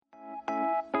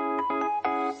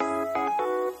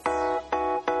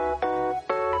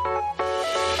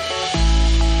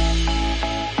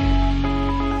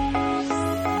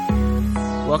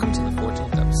Welcome to the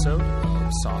 14th episode of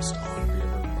Sauced on Beer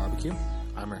Bourbon Barbecue.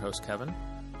 I'm your host, Kevin,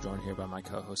 joined here by my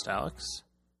co-host, Alex.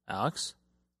 Alex?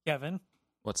 Kevin.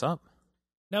 What's up?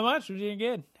 Not much. We're doing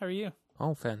good. How are you?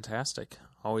 Oh, fantastic.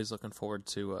 Always looking forward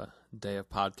to a day of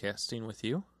podcasting with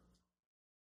you.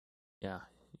 Yeah,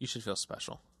 you should feel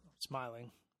special. I'm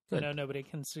smiling. Good. I know nobody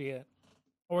can see it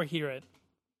or hear it.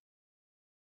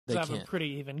 They I have can't. a pretty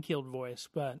even-keeled voice,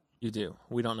 but... You do.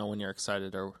 We don't know when you're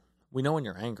excited or... We know when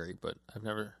you're angry, but I've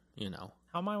never,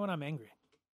 How am I when I'm angry?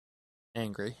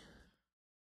 angry.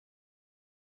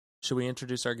 Should we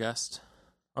introduce our guest?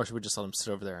 Or should we just let him sit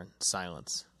over there in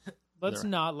silence? Let's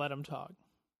not let him talk.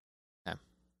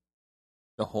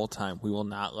 The whole time. We will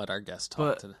not let our guest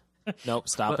talk But- today. Nope,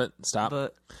 stop it. Stop.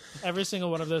 But Every single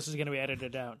one of those is going to be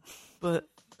edited out. but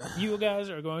You guys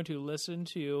are going to listen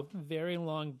to very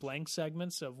long blank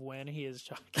segments of when he is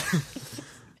talking.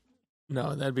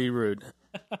 No, that'd be rude.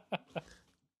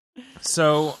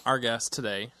 So, our guest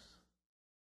today,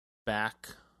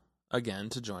 back again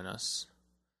to join us,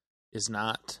 is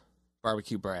not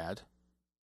Barbecue Brad.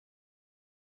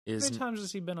 How Is many times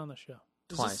has he been on the show?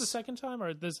 Is Twice. this the second time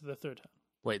or this is the third time?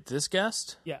 Wait, this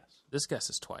guest? Yes. This guest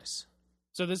is twice.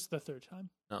 So this is the third time.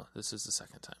 No, this is the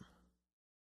second time.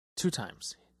 2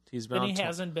 times. He's been Then on he twi-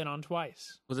 hasn't been on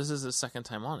twice. Well, this is the second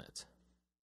time on it.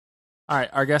 All right,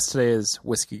 our guest today is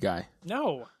Whiskey Guy.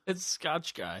 No. it's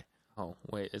Scotch guy. Oh,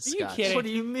 wait, it's Are you Scotch. kidding? What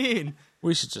do you mean?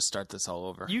 We should just start this all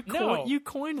over. No. You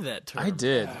coined that term. I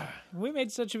did. We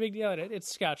made such a big deal out of it.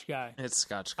 It's Scotch Guy. It's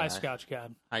Scotch Guy. Hi, Scotch Guy.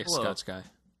 Hi, Hello. Scotch Guy.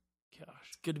 Gosh.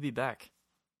 It's good to be back.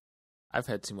 I've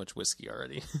had too much whiskey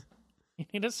already. You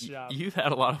need to stop. You've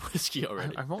had a lot of whiskey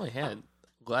already. I've only had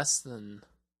less than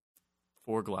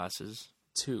 4 glasses.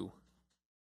 2.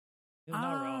 You're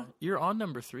not wrong. You're on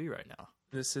number 3 right now.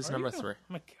 This is Are number you? 3. Oh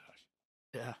my gosh.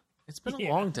 Yeah. It's been a Yeah.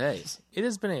 long day. It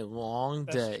has been a long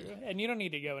That's day. true. And you don't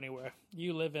need to go anywhere.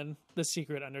 You live in the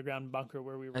secret underground bunker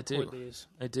where we I do. record these.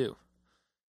 I do.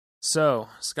 So,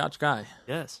 Scotch Guy,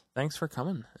 Yes. thanks for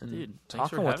coming and Dude, thanks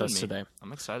talking for with having us me. today.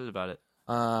 I'm excited about it.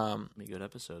 Be a good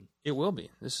episode. It will be.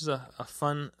 This is a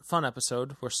fun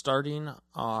episode. We're starting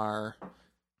our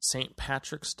St.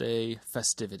 Patrick's Day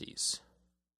festivities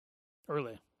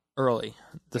Early. early.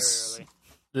 Very early.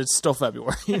 It's still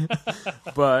February,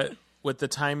 but with the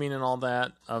timing and all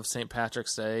that of St.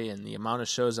 Patrick's Day and the amount of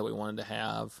shows that we wanted to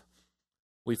have,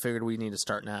 we figured we need to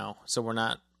start now. So we're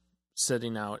not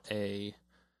sitting out a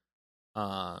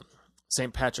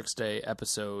St. Patrick's Day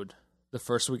episode the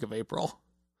first week of April,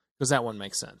 because that wouldn't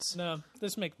make sense. No,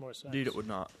 this makes more sense. Dude, it would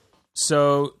not.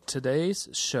 So today's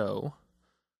show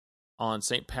on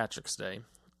St. Patrick's Day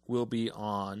will be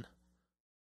on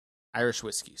Irish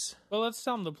whiskeys. Well, let's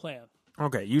tell them the plan.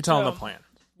 Okay, you tell them the So- plan.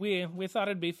 We thought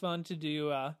it'd be fun to do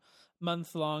a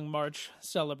month-long March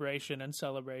celebration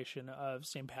of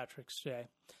St. Patrick's Day.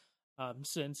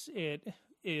 Since it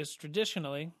is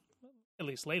traditionally, at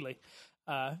least lately,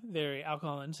 very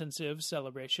alcohol-intensive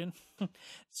celebration.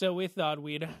 So we thought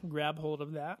we'd grab hold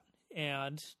of that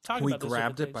and talk We about the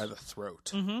grabbed it different by things. the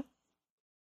throat. Mm-hmm.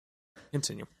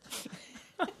 Continue.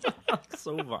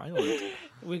 So violent.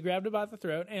 We grabbed it by the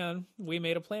throat and we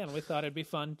made a plan. We thought it'd be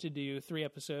fun to do 3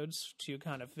 episodes to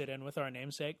kind of fit in with our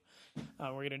namesake. We're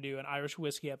going to do an Irish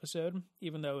whiskey episode,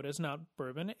 even though it is not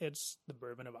bourbon, it's the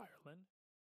bourbon of Ireland.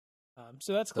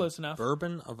 So that's close enough.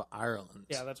 Bourbon of Ireland.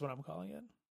 Yeah, that's what I'm calling it.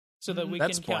 So that we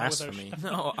That's can count blasphemy. with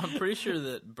our No, I'm pretty sure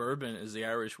that bourbon is the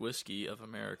Irish whiskey of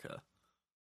America.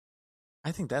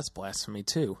 I think that's blasphemy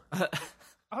too.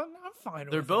 I'm fine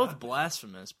They're with both that.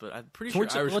 blasphemous, but I'm pretty Can we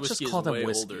sure ju- Irish let's whiskey just call is them way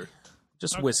whiskey. older.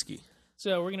 Just Okay. whiskey.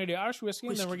 So we're going to do Irish whiskey,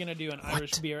 and then we're Whiskey. going to do an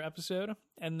Irish beer episode,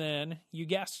 and then, you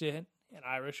guessed it, an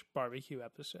Irish barbecue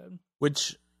episode.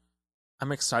 Which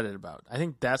I'm excited about. I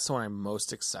think that's the one I'm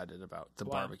most excited about, the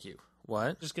Why? barbecue.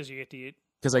 What? Just because you get to eat.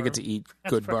 Because I get to eat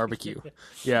That's good right. barbecue.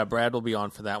 Yeah, Brad will be on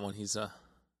for that one. He's a...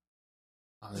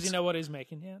 Does he know what he's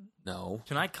making yet? No.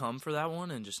 Can I come for that one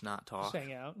and just not talk? Just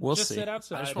hang out. We'll just see. sit I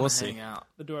outside just We'll want to see. hang out.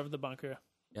 the door of the bunker.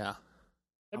 Yeah. I'll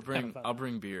That'd be kinda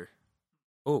bring fun. beer.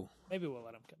 Oh, Maybe we'll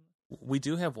let him come. we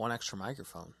do have one extra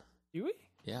microphone. Do we?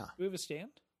 Yeah. Do we have a stand?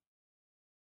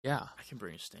 Yeah. I can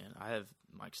bring a stand. I have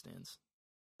mic stands.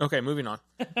 Okay, moving on.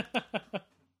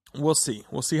 We'll see.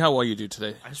 We'll see how well you do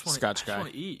today, I just want Scotch to guy.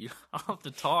 eat. You don't have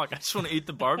to talk. I just want to eat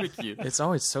the barbecue. It's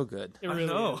always so good. It I really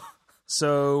know. is.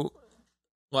 So,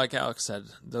 like Alex said,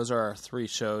 those are our 3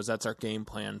 shows. That's our game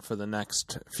plan for the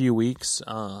next few weeks.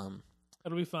 It'll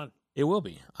be fun. It will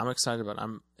be. I'm excited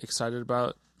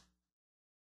about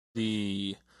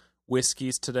the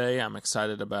whiskeys today. I'm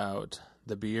excited about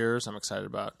the beers. I'm excited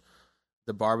about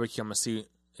the barbecue. I'm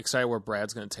excited where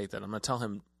Brad's going to take that. I'm going to tell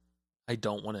him I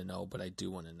don't want to know, but I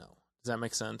do want to know Does that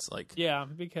make sense? Like, Yeah,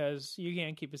 because you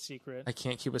can't keep a secret. I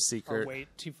can't keep a Or secret. wait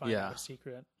to find Yeah. out a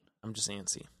secret. I'm just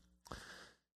antsy.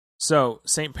 So,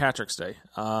 St. Patrick's Day.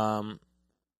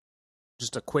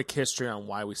 Just a quick history on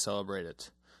why we celebrate it,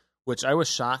 which I was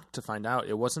shocked to find out.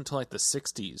 It wasn't until like the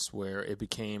 60s where it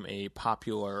became a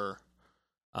popular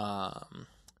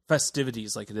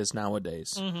festivities like it is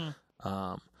nowadays.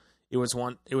 Mm-hmm. It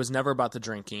was never about the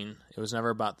drinking. It was never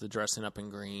about the dressing up in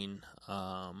green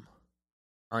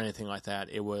or anything like that.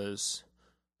 It was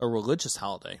a religious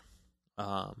holiday.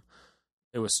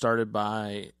 It was started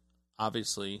by,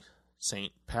 obviously,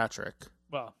 St. Patrick.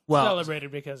 Well, Well, celebrated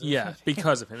because of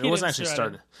because of him. It He wasn't didn't actually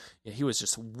start started. Yeah, he was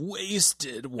just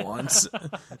wasted once.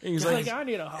 He's He's like, I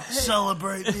need a holiday.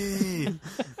 Celebrate me.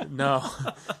 no.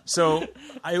 So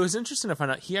it was interesting to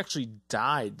find out he actually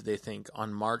died, they think,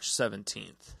 on March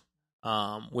 17th,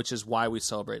 which is why we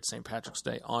celebrate St. Patrick's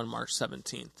Day on March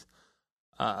 17th.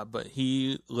 But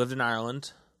he lived in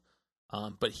Ireland,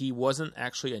 but he wasn't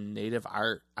actually a native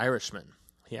Irishman.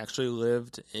 He actually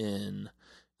lived in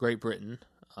Great Britain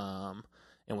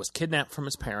and was kidnapped from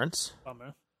his parents.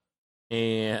 Bummer.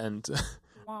 And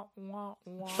Wah, wah,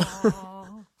 wah.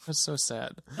 that's so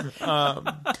sad.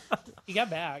 He got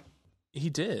back. He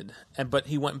did, but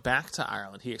he went back to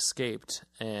Ireland. He escaped,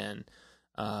 and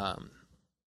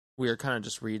we were kind of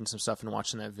just reading some stuff and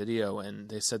watching that video, and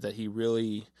they said that he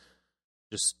really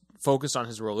just focused on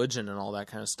his religion and all that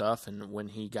kind of stuff. And when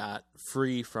he got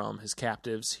free from his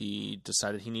captives, he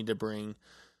decided he needed to bring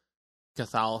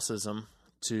Catholicism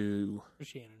to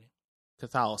Christianity.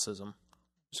 Catholicism.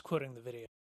 Just quoting the video.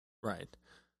 Right.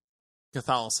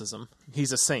 Catholicism.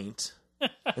 He's a saint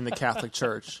in the Catholic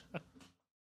Church.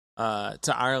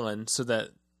 To Ireland, so that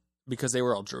because they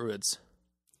were all druids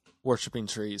worshiping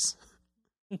trees.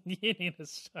 You need to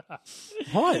stop.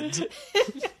 What?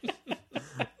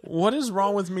 What is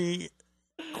wrong with me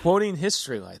quoting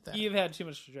history like that? You've had too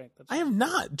much to drink. That's I have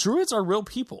not. Druids are real Oh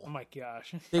people. my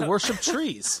gosh. They worship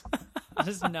trees. That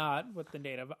is not what the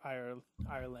native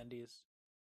Ireland is.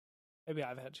 Maybe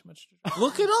I've had too much to drink.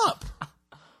 Look it up.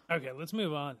 Okay, let's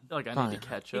move on. I feel like I Fine. need to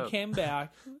catch He up. came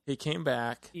back. He came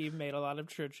back. He made a lot of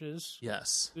churches.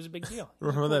 Yes. It was a big deal. He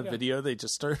was a Remember cool that guy. video? They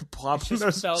just started plopping Just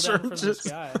those fell down from the churches.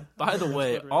 sky. By the That's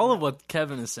way, what really all of happened. what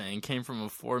Kevin is saying came from a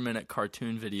 4-minute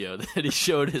cartoon video that he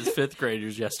showed his 5th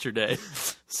graders yesterday.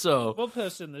 So We'll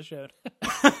post it in the show.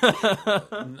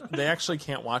 They actually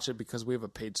can't watch it because we have a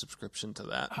paid subscription to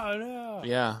that. Oh no.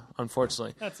 Yeah,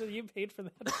 unfortunately. That's what you paid for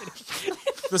that video.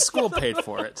 The school paid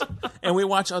for it. And we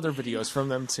watch other videos from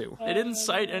them too. they didn't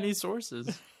cite any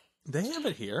sources. They have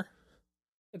it here.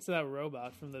 It's that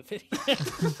robot from the video.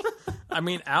 I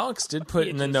mean, Alex did put He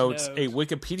in the just notes knows. a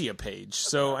Wikipedia page.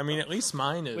 So, I mean, at least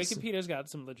mine is. Wikipedia's got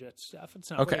some legit stuff. It's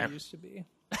not Okay. what it used to be.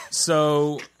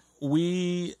 So,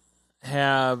 we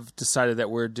have decided that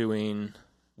we're doing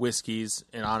whiskeys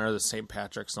in honor of the St.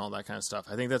 Patrick's and all that kind of stuff.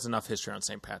 I think that's enough history on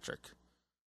St. Patrick.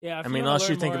 Yeah. if I mean, wanna unless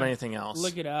you learn think of more, anything else.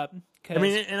 Look it up. I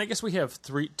mean, and I guess we have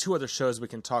two other shows we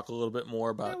can talk a little bit more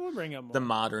yeah, about we'll bring up more. the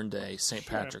modern day St.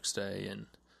 Sure. Patrick's Day and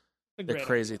It's a the great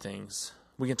crazy things.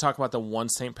 We can talk about the one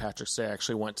St. Patrick's Day I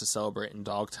actually went to celebrate in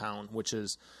Dogtown, which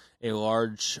is a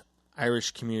large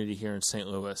Irish community here in St.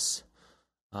 Louis.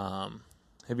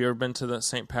 Have you ever been to the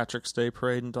St. Patrick's Day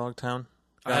parade in Dogtown?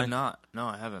 I have not. No,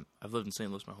 I haven't. I've lived in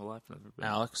St. Louis my whole life. Never been.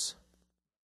 Alex?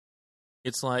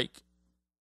 It's like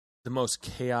the most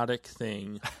chaotic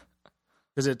thing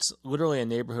because it's literally a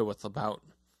neighborhood with about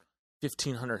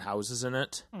 1,500 houses in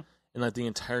it, and like the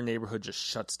entire neighborhood just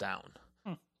shuts down.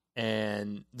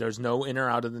 And there's no in or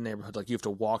out of the neighborhood. Like you have to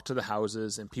walk to the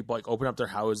houses, and people like open up their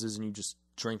houses, and you just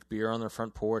drink beer on their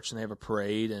front porch, and they have a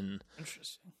parade. And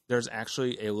Interesting. there's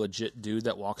actually a legit dude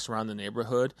that walks around the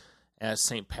neighborhood as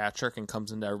St. Patrick and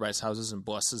comes into everybody's houses and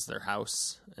blesses their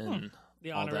house. And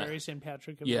The all that. honorary St.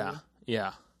 Patrick. of yeah, the-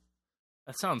 yeah.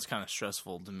 That sounds kind of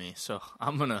stressful to me. So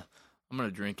I'm gonna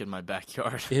drink in my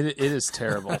backyard. It is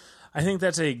terrible. I think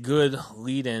that's a good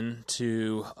lead-in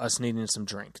to us needing some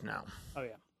drink now. Oh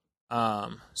yeah.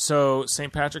 So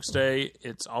St. Patrick's Day,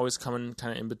 it's always coming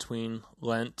kind of in between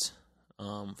Lent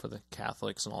for the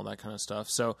Catholics and all that kind of stuff.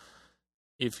 So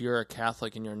if you're a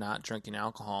Catholic and you're not drinking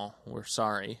alcohol, we're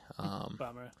sorry.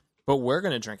 Bummer. But we're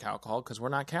going to drink alcohol because we're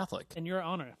not Catholic. In your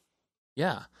honor.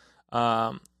 Yeah.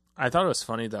 I thought it was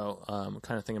funny, though,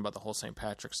 kind of thinking about the whole St.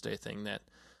 Patrick's Day thing, that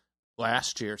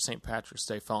last year St. Patrick's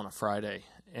Day fell on a Friday,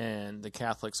 and the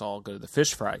Catholics all go to the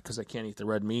fish fry because they can't eat the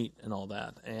red meat and all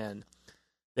that. And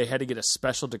they had to get a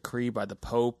special decree by the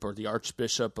Pope or the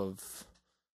Archbishop of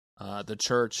the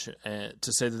church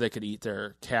to say that they could eat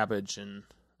their cabbage and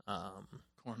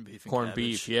Corned beef. And corned cabbage.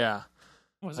 beef. Yeah.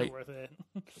 Was Like- it worth it?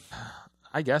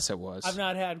 I guess it was. I've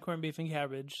not had corned beef and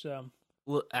cabbage, so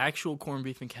Well, actual corned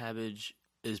beef and cabbage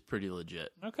is pretty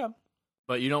legit. okay.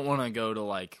 But you don't want to go to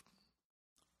like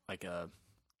a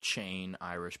chain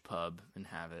Irish pub and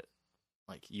have it.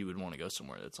 Like you would want to go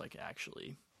somewhere that's like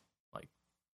actually like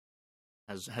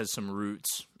has some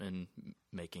roots in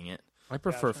making it. I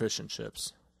prefer Gotcha. fish and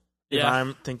chips. If Yeah,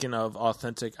 I'm thinking of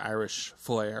authentic Irish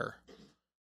flair.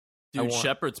 I dude, want-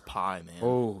 shepherd's pie, man.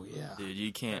 Oh yeah. Dude,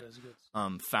 you can't. That is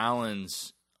good.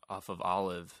 Fallon's off of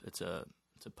Olive. It's a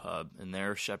pub, and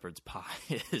their shepherd's pie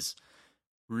is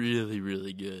really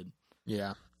really good.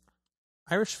 Yeah.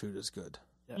 Irish food is good.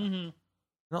 Yeah. Mm-hmm.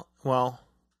 No, well,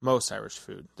 most Irish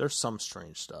food. There's some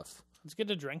strange stuff. It's good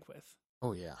to drink with.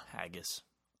 Oh yeah. Haggis.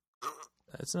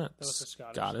 Isn't it That was a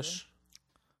Scottish Scottish?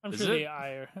 I'm Is sure it? the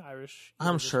Irish. I'm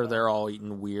eat it as sure well. they're all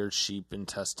eating weird sheep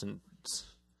intestines.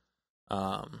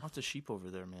 Lots of sheep over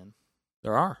there, man.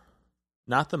 There are.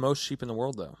 Not the most sheep in the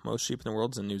world, though. Most sheep in the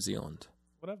world's in New Zealand.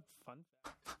 What a fun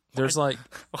fact. There's like,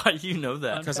 Why do you know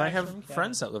that? Fun because I fact have from Canada.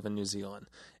 friends that live in New Zealand.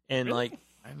 And Really? like,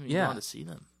 I haven't Yeah. even gone to see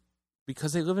them,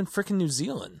 because they live in freaking New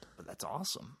Zealand. but that's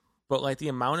awesome. But like the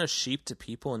amount of sheep to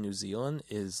people in New Zealand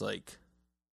is like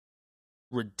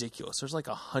ridiculous. There's like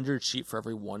 100 sheep for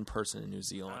every one person in New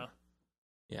Zealand. Wow.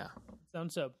 Yeah.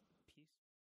 Sounds so peaceful.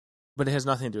 But it has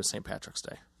nothing to do with St. Patrick's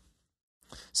Day.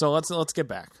 So let's get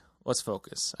back. Let's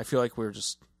focus. I feel like we're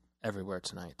just everywhere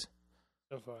tonight.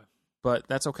 So far. But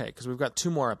that's okay, because we've got 2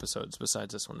 more episodes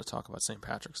besides this one to talk about St.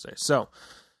 Patrick's Day. So,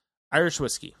 Irish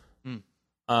whiskey.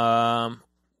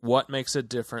 What makes it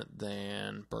different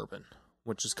than bourbon,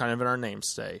 which is kind of in our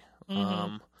namestay?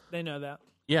 Mhm. They know that.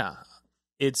 Yeah,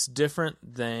 it's different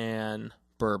than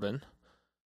bourbon,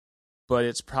 but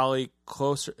it's probably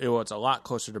closer. Well, it's a lot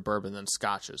closer to bourbon than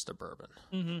Scotch is to bourbon.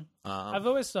 Mm-hmm. I've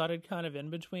always thought it kind of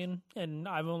in between, and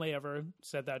I've only ever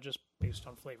said that just based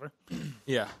on flavor.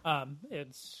 Yeah,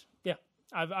 It's yeah.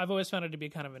 I've always found it to be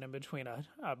kind of an in between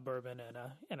a bourbon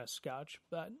and a Scotch,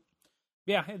 but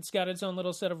yeah, it's got its own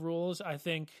little set of rules. I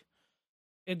think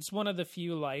it's one of the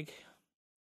few like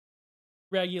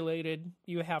regulated.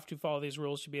 You have to follow these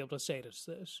rules to be able to say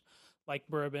this. Like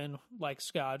bourbon, like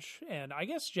Scotch, and I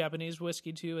guess Japanese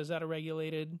whiskey too. Is that a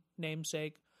regulated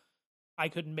namesake? I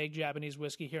couldn't make Japanese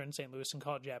whiskey here in St. Louis and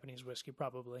call it Japanese whiskey,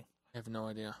 probably. I have no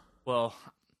idea. Well,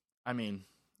 I mean,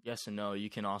 yes and no. You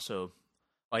can also,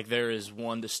 like, there is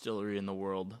one distillery in the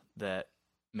world that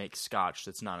makes Scotch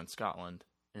that's not in Scotland,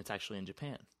 and it's actually in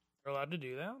Japan. You're allowed to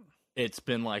do that? It's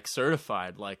been like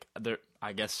certified. Like, there,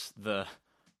 I guess the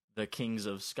kings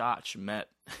of Scotch met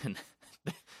and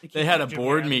they had a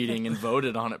board meeting and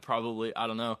voted on it. Probably, I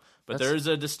don't know, but That's- there's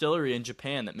a distillery in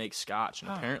Japan that makes Scotch, and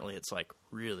apparently it's like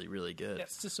really, really good.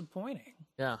 That's disappointing.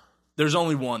 Yeah, There's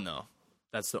only one though.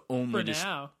 That's the only. For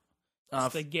now.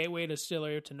 It's the gateway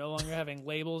distillery to no longer having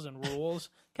labels and rules.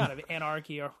 Kind of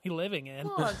anarchy are we living in?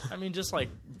 Well, I mean, just like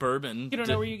bourbon. You don't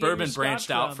know where you get bourbon your branched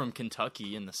Scotch out from. from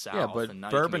Kentucky in the South. yeah, but and now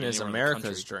you can bourbon get is anywhere in the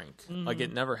America's country. drink. Like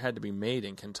it never had to be made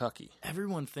in Kentucky.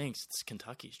 Everyone thinks it's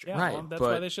Kentucky's drink. Yeah, Right, well, that's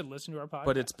but- why they should listen to our podcast.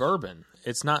 But it's bourbon.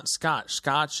 It's not Scotch.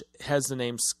 Scotch has the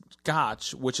name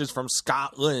Scotch, which is from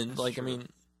Scotland. That's like true. I mean,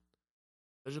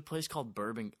 There's a place called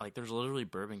Bourbon. Like, there's literally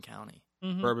Bourbon County.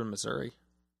 Mhm. Bourbon, Missouri,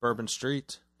 Bourbon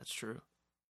Street. That's true.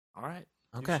 All right.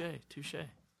 Okay. Touche.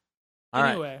 All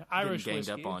right, Anyway, Irish Getting ganged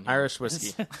whiskey. up on here. Irish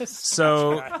whiskey.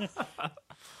 So So-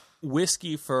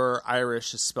 Whiskey for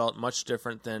Irish is spelled much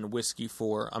different than whiskey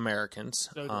for Americans,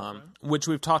 So different. which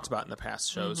we've talked about in the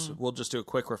past shows. We'll just do a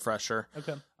quick refresher.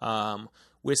 okay.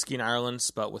 Whiskey in Ireland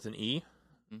spelled with an E.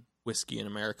 Mhm. Whiskey in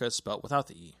America is spelled without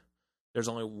the E. There's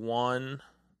only one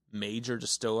major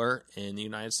distiller in the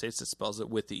United States that spells it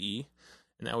with the E,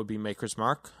 and that would be Maker's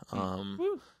Mark.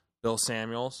 Woo. Bill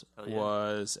Samuels Hell yeah.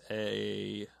 was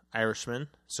a Irishman,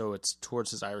 so it's towards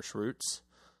his Irish roots.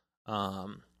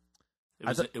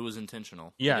 It was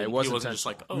intentional. Yeah, He it didn't- was He wasn't just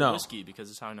intentional. like, oh, No. whiskey, because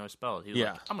it's how I know I spell it. He was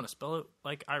Yeah. like, I'm going to spell it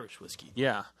like Irish whiskey.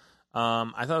 Yeah.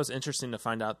 I thought it was interesting to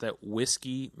find out that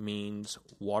whiskey means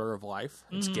water of life.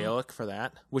 It's Gaelic for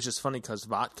that, which is funny because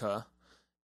vodka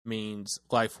means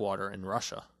life water in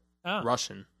Russia. Ah,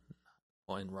 Russian.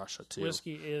 Well, in Russia, too.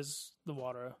 whiskey is the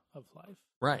water of life.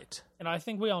 Right. And I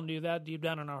think we all knew that deep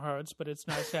down in our hearts, but it's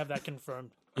nice to have that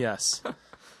confirmed. Yes.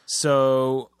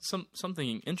 So,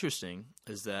 Something interesting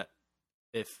is that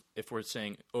if we're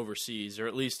saying overseas, or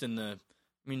at least in the,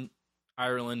 I mean,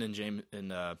 Ireland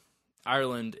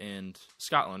and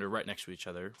Scotland are right next to each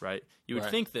other, right? You would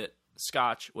Right. think that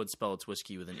Scotch would spell its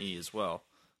whiskey with an E as well,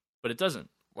 but it doesn't.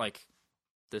 Like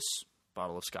this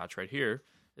bottle of Scotch right here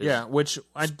is yeah, which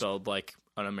spelled like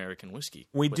an American whiskey.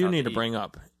 we do without need the to E. bring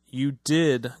up. You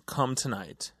did come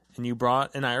tonight, and you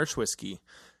brought an Irish whiskey,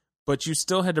 but you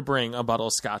still had to bring a bottle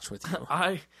of scotch with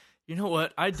you. You know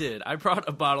what? I did. I brought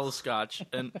a bottle of scotch.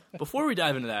 And before we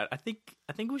dive into that, I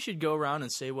think we should go around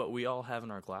and say what we all have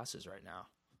in our glasses right now.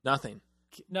 Nothing.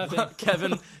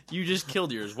 Kevin, you just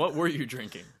killed yours. What were you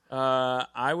drinking?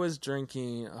 I was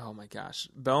drinking, oh my gosh,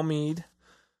 Belle Meade.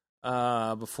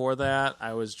 Before that,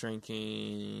 I was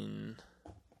drinking,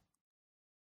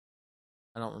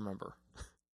 I don't remember.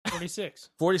 46.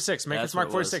 46, Maker's That's Mark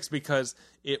what it was. 46, because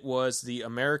it was the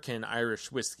American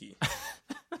Irish whiskey.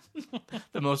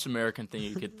 The most American thing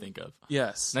you could think of.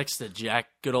 Yes. Next to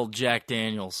good old Jack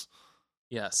Daniels.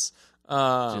 Yes.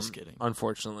 Just kidding.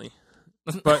 Unfortunately.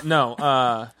 But no,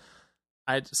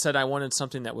 I said I wanted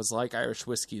something that was like Irish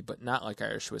whiskey, but not like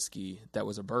Irish whiskey that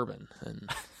was a bourbon. And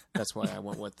that's why I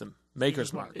went with the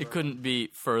Maker's Mark. It couldn't be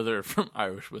further from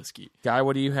Irish whiskey. Guy,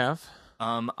 what do you have?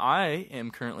 I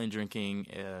am currently drinking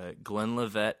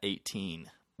Glenlivet 18.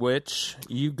 Which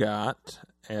you got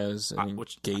as an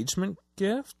engagement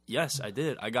gift? Yes, I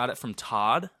did. I got it from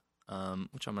Todd,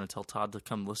 which I'm going to tell Todd to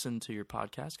come listen to your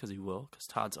podcast because he will, because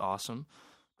Todd's awesome.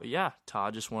 But yeah,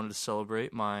 Todd just wanted to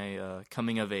celebrate my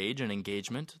coming of age and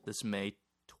engagement this May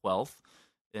 12th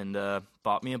and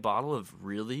bought me a bottle of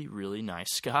really, really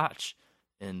nice scotch.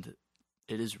 And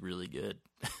it is really good.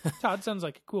 Todd sounds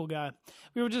like a cool guy.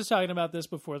 We were just talking about this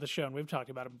before the show, and we've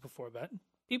talked about it before, but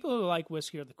people who like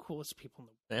whiskey are the coolest people in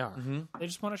the world. They are. They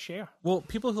just want to share. Well,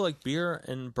 people who like beer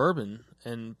and bourbon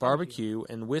and barbecue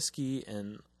and whiskey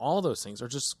and all those things are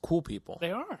just cool people.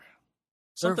 They are.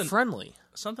 They're friendly.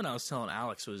 Something I was telling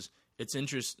Alex was it's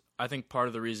interesting. I think part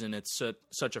of the reason it's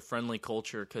such a friendly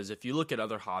culture, because if you look at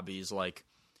other hobbies, like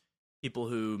people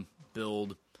who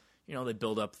build, they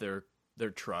build up their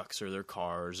trucks or their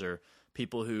cars, or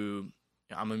people who,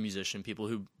 I'm a musician, people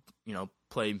who,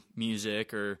 play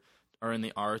music or are in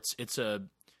the arts. There's a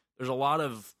lot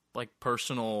of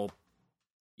personal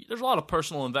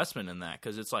investment in that,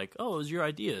 because it's like, oh, it was your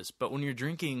ideas. But when you're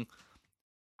drinking,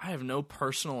 I have no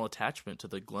personal attachment to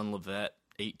the Glenlivet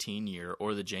 18 year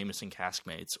or the Jameson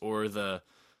Caskmates or the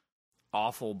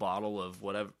awful bottle of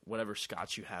whatever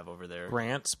scotch you have over there.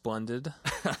 Grant's blended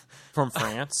from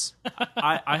France.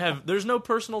 I have, there's no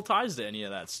personal ties to any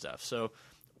of that stuff. So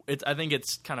I think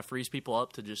it's kind of frees people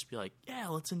up to just be like, yeah,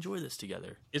 let's enjoy this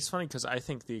together. It's funny because I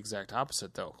think the exact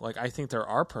opposite, though. I think there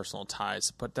are personal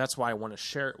ties, but that's why I want to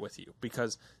share it with you,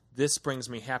 because this brings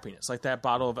me happiness. Like that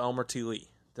bottle of Elmer T. Lee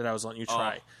that I was letting you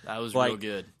try. Oh, that was real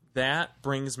good. That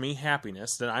brings me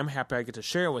happiness, that I'm happy I get to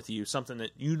share with you, something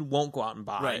that you won't go out and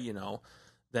buy, right.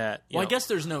 I guess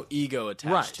there's no ego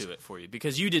attached to it for you,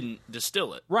 because you didn't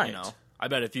distill it. Right. I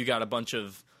bet if you got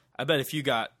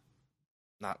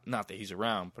not that he's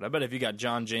around, but I bet if you got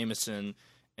John Jameson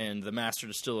and the master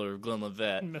distiller of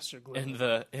Glenlivet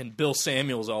and Bill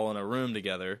Samuels all in a room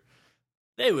together,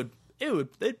 they'd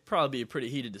probably be a pretty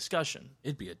heated discussion.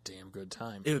 It'd be a damn good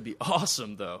time. It would be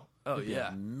awesome, though. Oh, It'd be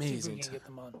yeah. amazing time. Get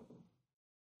them on.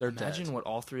 Imagine what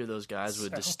all three of those guys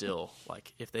would distill.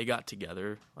 If they got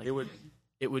together,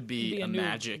 it would be a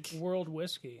magic world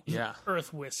whiskey. Yeah.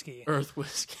 Earth whiskey. Earth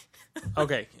whiskey.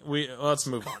 Okay, let's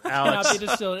move on. Cannot Alex, be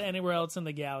distilled anywhere else in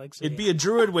the galaxy. it'd be a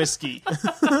druid whiskey.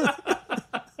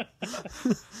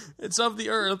 It's of the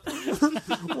earth.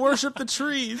 Worship the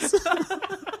trees.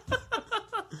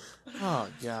 Oh,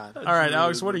 God. All right,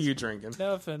 Alex, what are you drinking?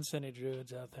 No offense to any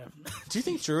druids out there. Do you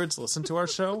think druids listen to our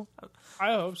show?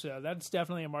 I hope so. That's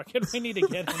definitely a market we need to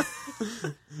get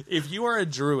in. If you are a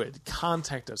druid,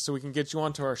 contact us so we can get you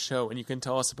onto our show and you can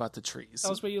tell us about the trees.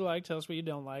 Tell us what you like. Tell us what you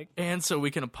don't like. And so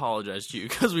we can apologize to you,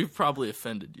 because we've probably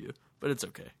offended you. But it's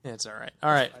okay. Yeah, it's all right.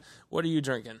 All right, what are you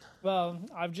drinking? Well,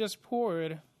 I've just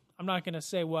poured. I'm not going to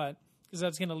say what, because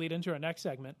that's going to lead into our next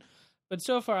segment. But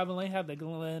so far, I've only had the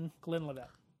Glenlivet.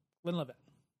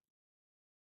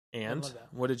 And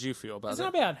what did you feel about it's it?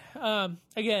 It's not bad.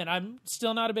 Again, I'm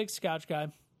still not a big Scotch guy,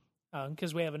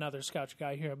 because we have another Scotch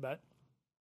guy here, but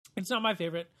it's not my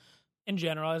favorite in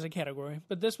general as a category.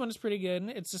 But this one is pretty good.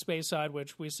 It's the Speyside,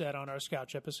 which we said on our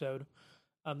Scotch episode.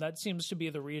 That seems to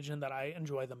be the region that I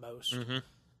enjoy the most. Mm-hmm.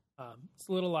 It's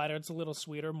a little lighter. It's a little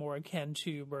sweeter, more akin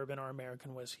to bourbon or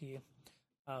American whiskey,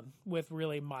 with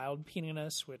really mild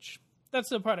peatiness, which that's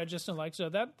the part I just don't like. So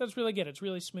that's really good. It's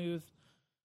really smooth.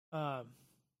 It's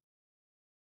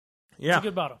a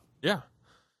good bottle. Yeah.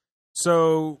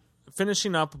 So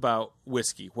finishing up about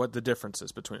whiskey, what the difference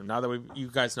is between them. Now that you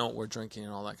guys know what we're drinking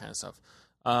and all that kind of stuff.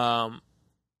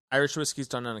 Irish whiskey's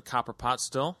done in a copper pot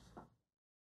still.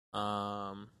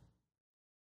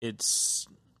 It's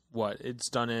it's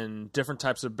done in different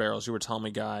types of barrels. You were telling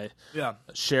me, Guy. Yeah.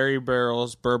 Sherry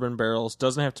barrels, bourbon barrels.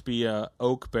 Doesn't have to be a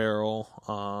oak barrel.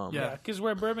 Yeah, because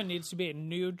where bourbon needs to be a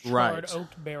new charred Right.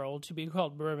 oaked barrel to be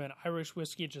called bourbon, Irish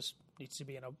whiskey just needs to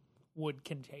be in a wood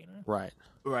container. Right.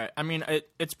 Right. I mean,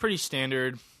 it's pretty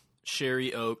standard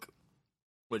sherry oak,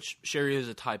 which sherry is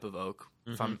a type of oak.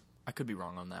 If I could be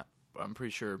wrong on that, but I'm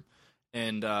pretty sure.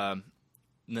 And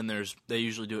then they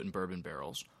usually do it in bourbon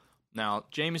barrels. Now,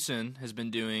 Jameson has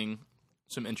been doing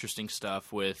some interesting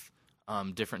stuff with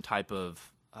different types of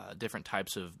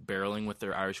barreling with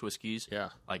their Irish whiskeys. Yeah.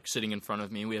 Like sitting in front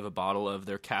of me, we have a bottle of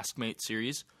their Caskmate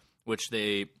series, which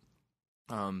they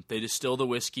distill the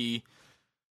whiskey,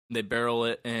 they barrel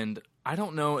it, and I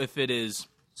don't know if it is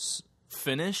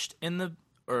finished it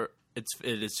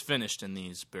is finished in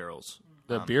these barrels.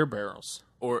 The beer barrels.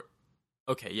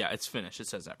 Okay, yeah, it's finished. It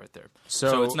says that right there. So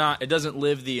So it's not. It doesn't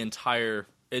live the entirety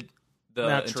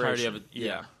of it.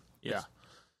 Yeah.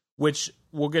 Which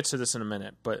we'll get to this in a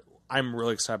minute, but I'm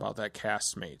really excited about that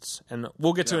Castmates, and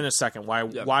we'll get to it in a second. Why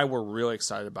we're really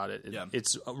excited about it.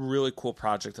 It's a really cool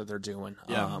project that they're doing.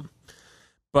 Yeah.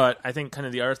 But I think kind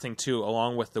of the other thing too,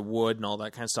 along with the wood and all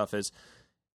that kind of stuff, is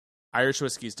Irish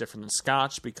whiskey is different than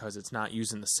Scotch because it's not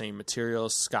using the same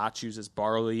materials. Scotch uses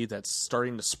barley that's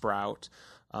starting to sprout.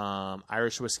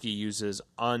 Irish whiskey uses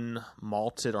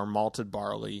unmalted or malted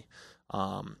barley,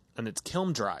 and it's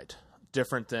kiln dried,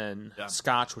 different than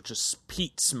Scotch, which is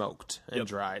peat smoked and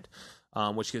dried,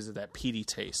 which gives it that peaty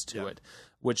taste to it,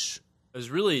 which is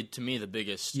really, to me, the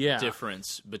biggest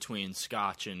difference between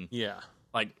Scotch and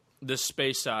like this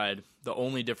space side. The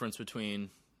only difference between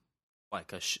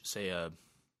like a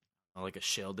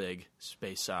Sheldig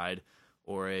space side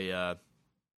or a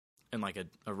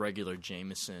regular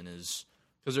Jameson is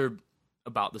because they're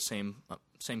about the same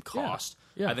cost.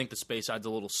 Yeah. I think the space side's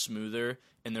a little smoother,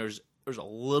 and there's a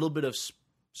little bit of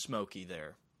smoky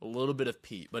there, a little bit of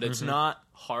peat, but it's not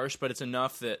harsh. But it's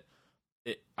enough that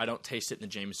I don't taste it in the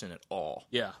Jameson at all.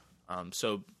 Yeah.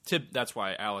 That's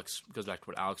why Alex goes back to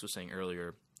what Alex was saying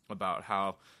earlier about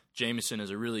how Jameson is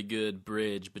a really good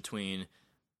bridge between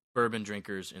bourbon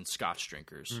drinkers and Scotch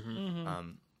drinkers.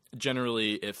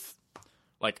 Generally,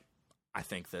 I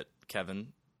think that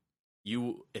Kevin,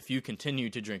 if you continue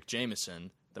to drink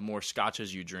Jameson, the more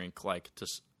Scotches you drink,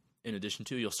 in addition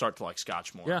to, you'll start to like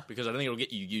Scotch more. Yeah. Because I think it'll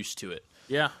get you used to it.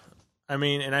 Yeah. I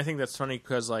mean, and I think that's funny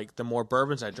because the more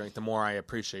bourbons I drink, the more I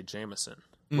appreciate Jameson,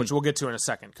 which we'll get to in a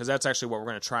second because that's actually what we're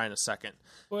going to try in a second.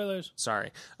 Spoilers.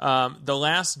 Sorry. The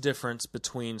last difference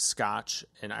between Scotch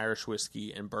and Irish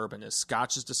whiskey and bourbon is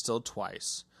Scotch is distilled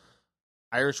twice.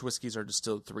 Irish whiskeys are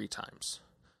distilled 3 times,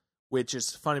 which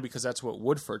is funny because that's what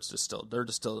Woodford's distilled. They're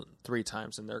distilled 3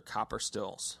 times and they're copper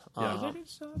stills.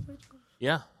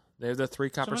 Yeah. They have the 3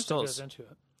 copper stills. Goes into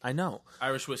it. I know.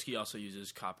 Irish whiskey also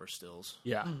uses copper stills.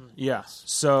 Yeah. Yeah.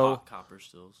 So Hot copper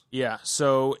stills. Yeah.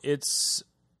 So it's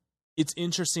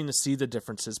interesting to see the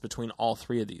differences between all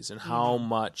 3 of these and how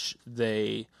much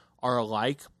they are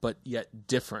alike but yet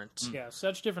different. Yeah,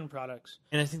 such different products.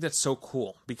 And I think that's so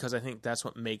cool because I think that's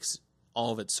what makes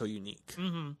all of it so unique.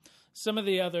 Some of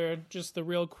the other, just the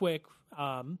real quick,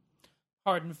 hard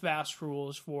and fast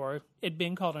rules for it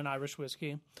being called an Irish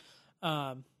whiskey.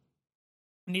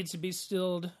 Needs to be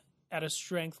distilled at a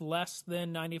strength less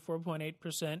than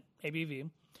 94.8% ABV.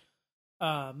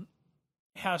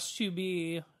 Has to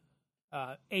be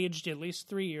aged at least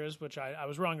 3 years, which I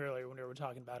was wrong earlier when we were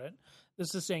talking about it.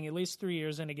 This is saying at least 3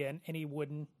 years, and again, any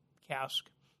wooden cask.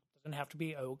 Doesn't have to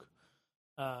be oak.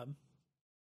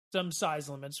 Some size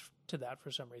limits to that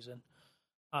for some reason.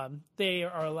 They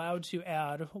are allowed to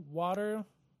add water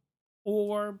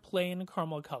or plain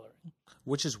caramel coloring.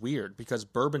 Which is weird because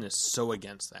bourbon is so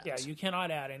against that. Yeah, you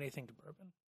cannot add anything to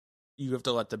bourbon. You have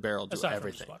to let the barrel do aside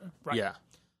everything. From water. Right. Yeah.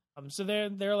 So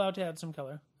they're allowed to add some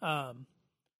color.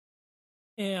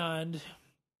 And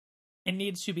it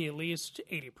needs to be at least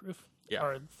 80 proof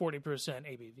or 40%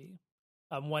 ABV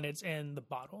when it's in the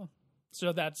bottle.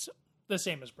 So that's the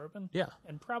same as bourbon. Yeah.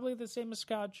 And probably the same as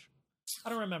Scotch. I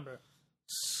don't remember.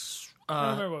 I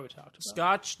don't remember what we talked about.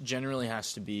 Scotch generally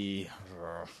has to be.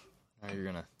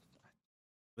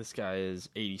 This guy is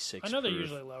 86. I know they're proof.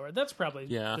 usually lower. That's probably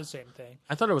the same thing.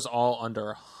 I thought it was all under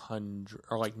 100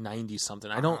 or 90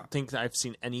 something. I don't think that I've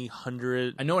seen any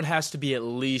 100. I know it has to be at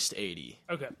least 80.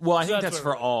 Okay. Well, I think that's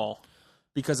for all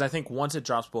because I think once it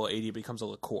drops below 80, it becomes a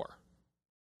liqueur.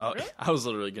 Oh, really? I was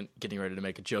literally getting ready to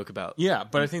make a joke about. Yeah,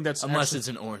 but I think that's unless it's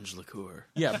an orange liqueur.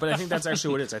 Yeah, but I think that's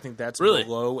actually what it is. I think that's really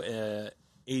below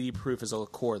 80 proof is a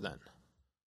liqueur then.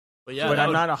 But yeah, but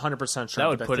I'm not 100% sure. That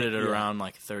would put it at around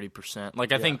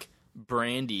 30%. I think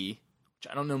brandy,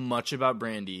 I don't know much about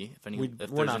brandy.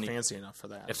 We're not fancy enough for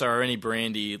that. If there are any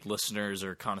brandy listeners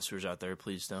or connoisseurs out there,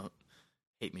 please don't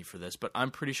hate me for this. But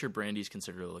I'm pretty sure brandy is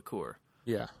considered a liqueur.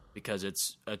 Yeah. Because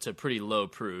it's a pretty low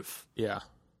proof. Yeah.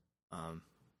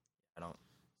 I don't.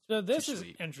 So this is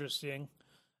sweet. interesting.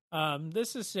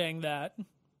 This is saying that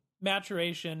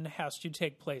maturation has to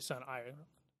take place on Ireland.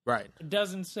 Right. It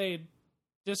doesn't say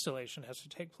distillation has to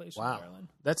take place in Ireland.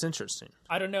 That's interesting.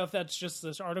 I don't know if that's just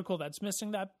this article that's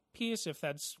missing that piece, if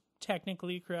that's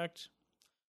technically correct.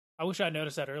 I wish I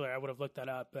noticed that earlier. I would have looked that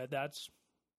up, but that's...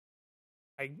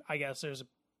 I guess there's a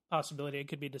possibility it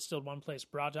could be distilled one place,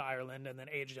 brought to Ireland, and then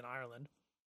aged in Ireland.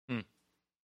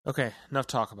 Okay, enough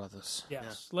talk about this.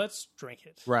 Yes, let's drink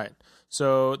it. Right.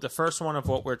 So the first one of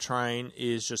what we're trying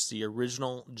is just the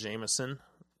original Jameson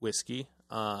whiskey.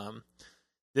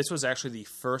 This was actually the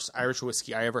first Irish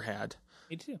whiskey I ever had.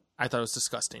 Me too. I thought it was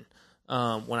disgusting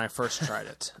when I first tried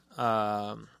it.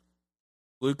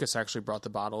 Lucas actually brought the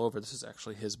bottle over. This is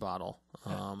actually his bottle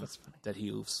That's funny. that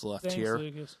he's left Thanks, here.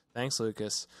 Lucas. Thanks,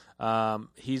 Lucas.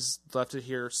 He's left it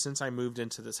here since I moved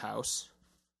into this house.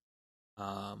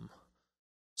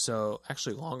 So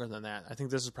actually longer than that. I think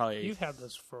this is probably You've had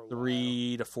this for a while.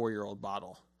 3 to 4 year old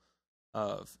bottle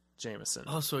of Jameson.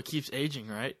 Oh, so it keeps aging,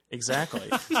 right? Exactly.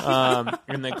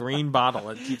 In the green bottle,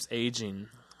 it keeps aging.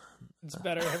 It's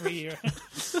better every year.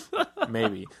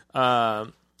 Maybe.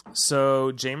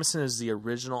 So Jameson is the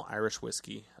original Irish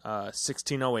whiskey.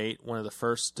 1608, one of the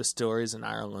first distilleries in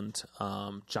Ireland.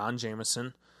 John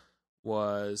Jameson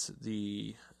was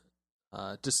the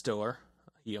distiller.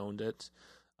 He owned it.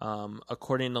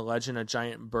 According to legend, a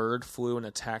giant bird flew and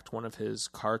attacked one of his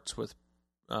carts with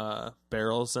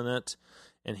barrels in it,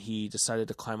 and he decided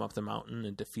to climb up the mountain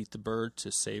and defeat the bird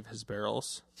to save his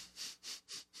barrels.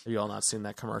 Have you all not seen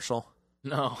that commercial?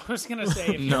 No. I was going to say,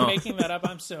 if you're making that up,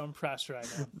 I'm so impressed right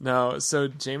now. No. So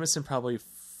Jameson probably,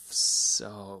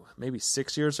 maybe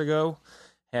 6 years ago,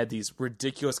 had these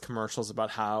ridiculous commercials about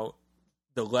how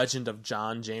the legend of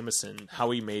John Jameson,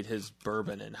 how he made his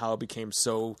bourbon and how it became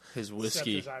so... His Except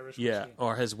whiskey. his Irish Yeah, whiskey.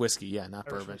 or his whiskey. Yeah, not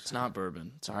Irish bourbon. It's not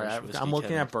bourbon. It's Sorry, Irish whiskey, I'm looking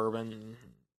Kevin. at bourbon.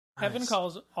 Kevin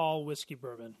calls all whiskey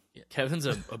bourbon. Kevin's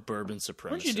a bourbon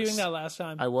supremacist. Weren't you doing that last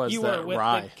time? I was, You the were with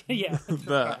rye. Yeah.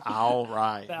 The Owl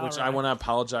Rye, The Owl which Rye. I want to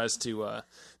apologize to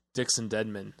Dixon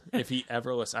Deadman if he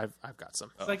ever listens. I've got some.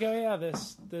 It's like, oh yeah,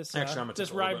 this Actually, I'm gonna take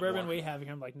a rye little bit bourbon more. we have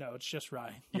here. I'm like, no, it's just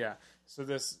rye. Yeah. So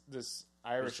this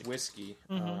Irish whiskey.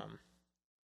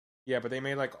 Yeah, but they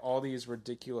made like all these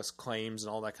ridiculous claims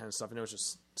and all that kind of stuff, and it was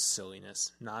just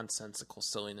silliness, nonsensical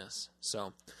silliness.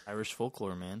 So Irish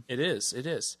folklore, man. it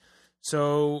is.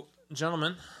 So,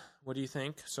 gentlemen, what do you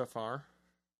think so far?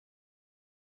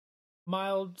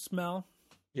 Mild smell,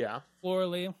 Yeah.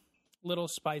 florally, little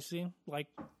spicy, like,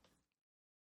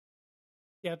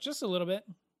 yeah, just a little bit.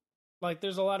 Like,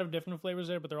 there's a lot of different flavors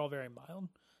there, but they're all very mild.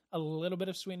 A little bit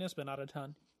of sweetness, but not a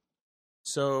ton.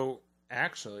 So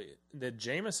actually, the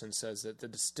Jameson says that the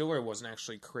distillery wasn't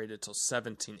actually created till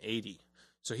 1780.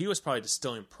 So he was probably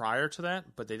distilling prior to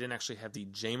that, but they didn't actually have the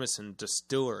Jameson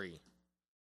distillery,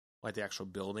 like the actual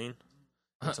building,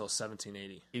 until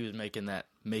 1780. He was making that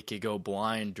make you go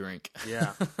blind drink.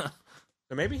 Yeah.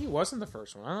 So maybe he wasn't the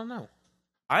first one. I don't know.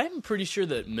 I'm pretty sure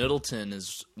that Middleton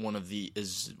is one of the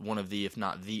if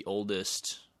not the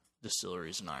oldest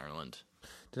distilleries in Ireland.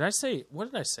 Did I say,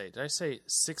 what did I say? Did I say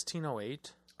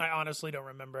 1608? I honestly don't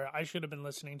remember. I should have been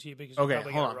listening to you because you Okay,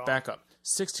 probably hold got it on. wrong. Back up.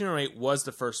 1608 was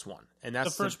the first one. And that's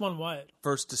The first one, what?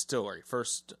 first distillery.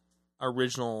 First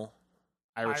original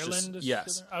Irish Ireland yes.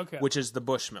 distillery? Okay. Which is the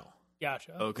Bushmill.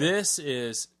 Gotcha. Okay. This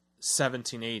is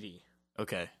 1780.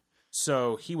 Okay.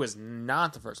 So he was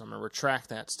not the first. I'm going to retract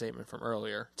that statement from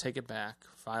earlier. Take it back.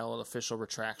 File an official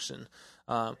retraction.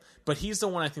 But he's the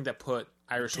one I think that put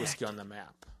Irish whiskey on the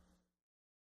map.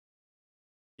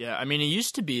 Yeah, I mean, it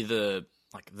used to be the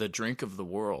drink of the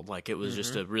world. Like, it was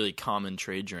just a really common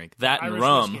trade drink. That and Irish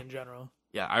rum. whiskey in general.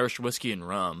 Yeah, Irish whiskey and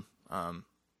rum.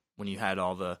 When you had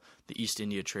all the East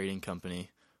India Trading Company.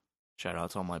 Shout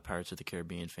out to all my Pirates of the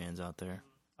Caribbean fans out there.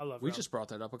 I love We rum. just brought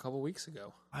that up a couple weeks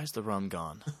ago. Why is the rum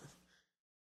gone?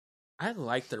 I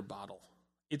like their bottle.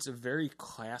 It's a very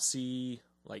classy,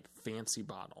 like, fancy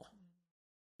bottle.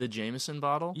 The Jameson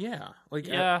bottle? Yeah. Like,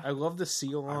 Yeah. I love the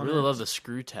seal on I it. really love the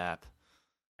screw tap.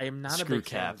 I am not Screw a big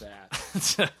cap. fan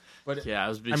of that. But Yeah, I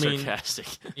was being I mean- sarcastic.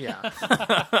 yeah.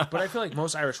 But I feel like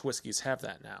most Irish whiskeys have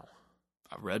that now.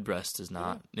 Redbreast is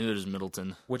not. Neither does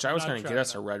Middleton. Which I was Not going to get trying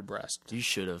us that. a red breast. You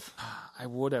should have. I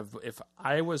would have if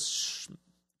I was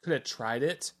could have tried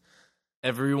it.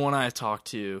 Everyone I talked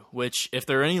to, which if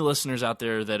there are any listeners out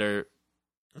there that are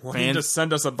Well, you just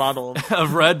send us a bottle of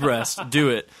of Redbreast, do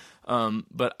it.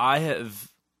 But I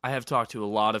have have talked to a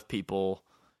lot of people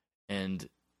and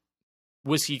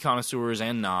whiskey connoisseurs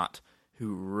and not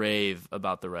who rave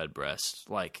about the Redbreast.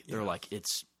 Like they're like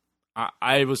it's.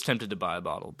 I was tempted to buy a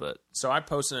bottle, but So I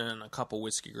posted in a couple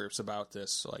whiskey groups about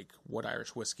this, like what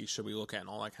Irish whiskey should we look at and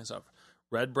all that kind of stuff.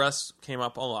 Redbreast came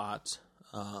up a lot.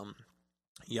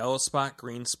 Yellow Spot,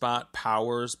 Green Spot,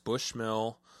 Powers,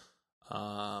 Bushmill,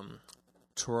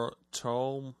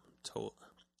 Tuamotu.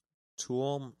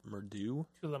 Tuamotu.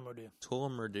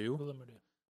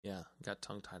 Yeah, got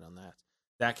tongue tied on that.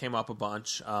 That came up a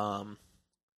bunch. I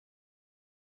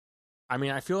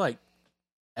mean, I feel like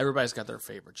everybody's got their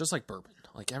favorite, just like bourbon.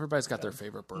 Like everybody's got their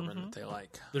favorite bourbon that they like.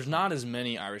 there's not as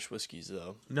many Irish whiskeys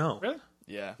though. No, Really?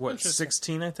 Yeah. what Interesting.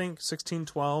 16? I think 16,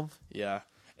 12. Yeah.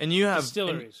 And you have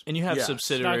Distilleries. and you have Yeah.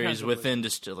 subsidiaries Stock within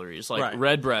distilleries. Like Right.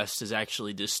 Redbreast is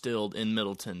actually distilled in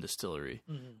Middleton Distillery,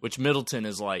 which Middleton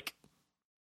is like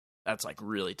that's like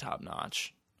really top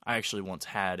notch. I actually once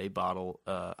had a bottle.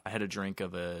 I had a drink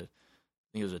of I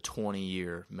think it was a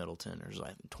 20-year Middleton, or it was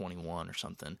like 21 or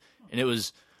something, and it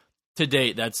was to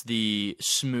date that's the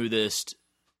smoothest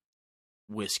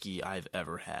whiskey I've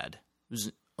ever had. It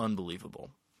was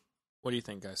unbelievable. What do you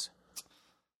think, guys?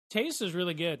 Taste is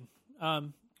really good.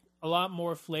 A lot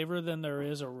more flavor than there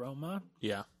is aroma.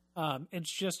 Yeah,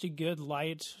 It's just a good,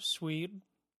 light, sweet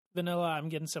vanilla. I'm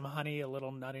getting some honey, a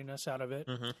little nuttiness out of it.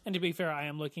 Mhm. And to be fair, I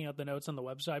am looking at the notes on the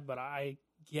website, but I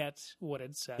get what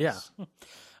it says Yeah.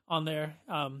 on there.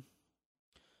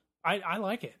 I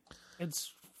like it.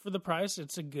 It's for the price.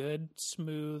 It's a good,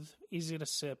 smooth, easy to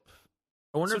sip.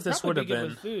 I wonder So if this probably would have be good been.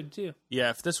 with food too. Yeah,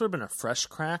 if this would have been a fresh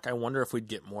crack, I wonder if we'd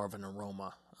get more of an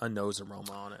aroma, a nose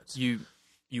aroma on it.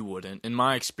 You wouldn't, in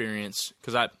my experience,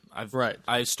 because I've Right.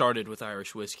 I started with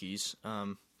Irish whiskeys,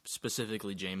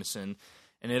 specifically Jameson,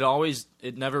 and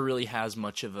it never really has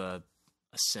much of a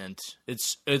scent.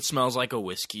 It smells like a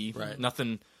whiskey. Right.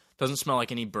 Nothing doesn't smell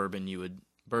like any bourbon you would.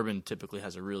 Bourbon typically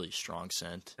has a really strong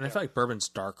scent. And I feel like bourbon's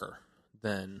darker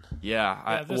than.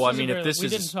 Yeah. This Well, I isn't mean, if really- this we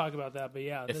is didn't talk about that, but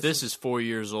yeah, if this is 4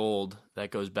 years old,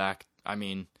 that goes back. I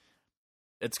mean,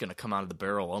 it's going to come out of the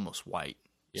barrel almost white.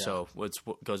 Yeah. So what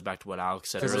goes back to what Alex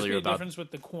said there's earlier a about difference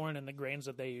with the corn and the grains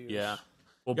that they use. Yeah.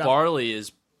 well, Yeah. barley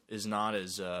is not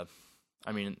as.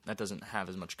 I mean, that doesn't have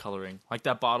as much coloring. Like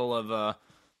that bottle of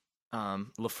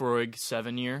Lafroig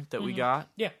 7-year that we got.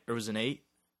 Yeah. It was an 8.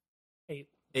 8.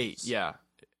 8. Yeah.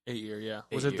 8-year, yeah.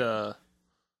 8 Was it year. the.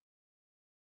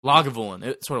 Lagavulin.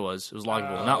 That's what it was. It was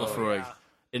Lagavulin, not Lafroig. Yeah.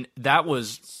 And that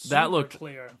Super looked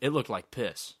clear. it looked like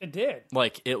piss. It did.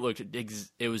 Like it looked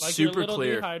it was Like you're a super little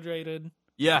clear. dehydrated.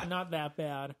 Yeah. Not that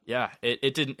bad. Yeah,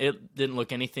 it didn't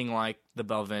look anything like the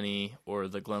Balvenie or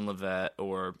the Glenlivet,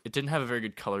 or it didn't have a very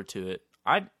good color to it.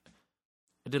 I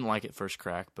didn't like it first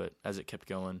crack, but as it kept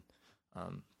going,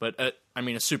 but I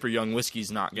mean, a super young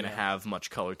whiskey's not going to have much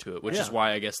color to it, which is Yeah.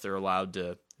 why I guess they're allowed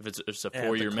to. If it's a add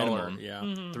 4-year the color, minimum,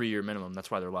 Yeah. 3-year minimum,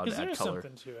 that's why they're allowed Because to add there's color.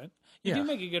 something to it. You Yeah. do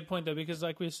make a good point though, because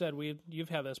like we said, you've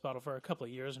had this bottle for a couple of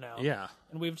years now. Yeah.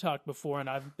 And we've talked before, and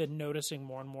I've been noticing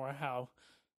more and more how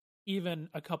even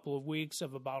a couple of weeks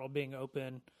of a bottle being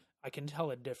open, I can tell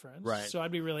a difference. Right. So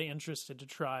I'd be really interested to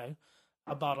try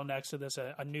a bottle next to this,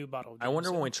 a new bottle. I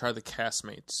wonder when Jameson. we try the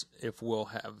Castmates if we'll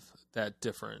have that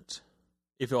different,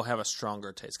 if it'll have a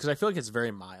stronger taste. Because I feel like it's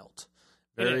very mild.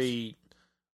 It is. Very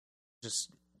just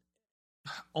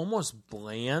almost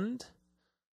bland.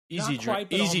 Easy Not quite,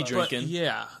 but easy almost. But, drinking.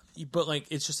 yeah. But like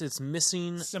it's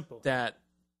missing Simple. that,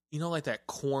 like that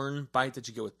corn bite that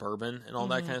you get with bourbon and all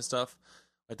that kind of stuff.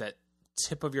 Like that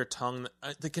tip of your tongue,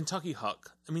 the Kentucky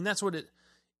Huck. I mean, that's what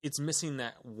it's missing,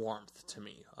 that warmth to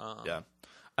me. Yeah,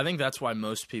 I think that's why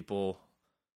most people,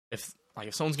 if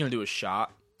someone's gonna do a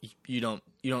shot, you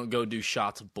don't go do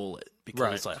shots of Bullet because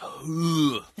Right. it's like,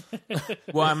 ugh.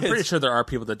 Well, I'm pretty sure there are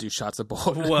people that do shots of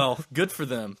Bullet. Well, good for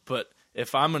them. But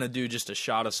if I'm gonna do just a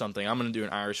shot of something, I'm gonna do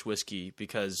an Irish whiskey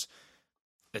because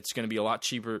it's gonna be a lot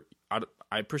cheaper.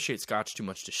 I appreciate Scotch too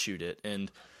much to shoot it, and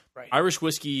Right. Irish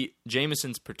whiskey,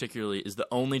 Jameson's particularly, is the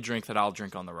only drink that I'll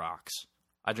drink on the rocks.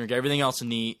 I drink everything else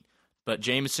neat, but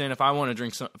Jameson, if I want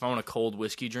a cold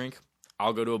whiskey drink,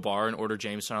 I'll go to a bar and order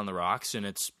Jameson on the rocks, and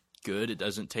it's good. It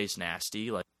doesn't taste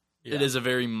nasty. Like Yeah. it is a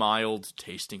very mild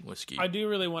tasting whiskey. I do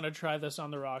really want to try this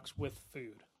on the rocks with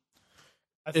food.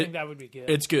 I think that would be good.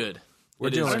 It's good. We're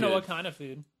It doing is I don't know good. what kind of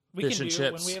food. We Fish can and do it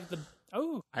chips. when we have the.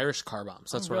 Oh, Irish car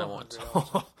bombs. That's I'm what I real want.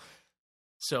 hungry.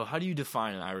 So, how do you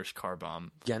define an Irish car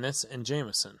bomb? Guinness and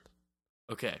Jameson.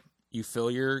 Okay. You fill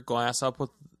your glass up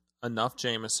with enough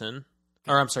Jameson.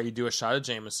 Or I'm sorry, you do a shot of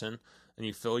Jameson and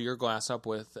you fill your glass up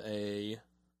with a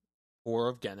pour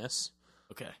of Guinness.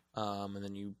 Okay. And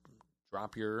then you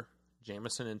drop your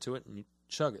Jameson into it and you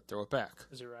chug it, throw it back.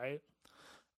 Is it right?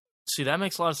 See, that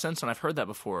makes a lot of sense, and I've heard that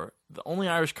before. The only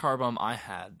Irish car bomb I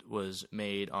had was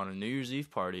made on a New Year's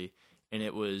Eve party, and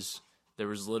there was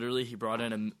literally he brought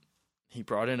in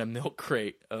a milk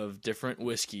crate of different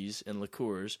whiskeys and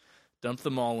liqueurs, dumped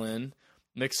them all in,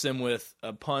 mixed them with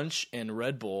a punch and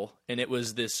Red Bull, and it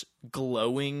was this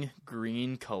glowing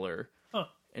green color. Huh.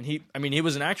 And he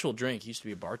was an actual drink. He used to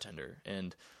be a bartender,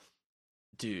 and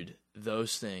dude,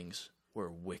 those things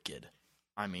were wicked.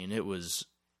 I mean, it was.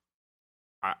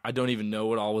 I don't even know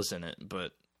what all was in it,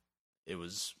 but it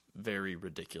was very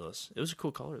ridiculous. It was a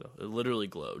cool color, though. It literally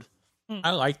glowed. I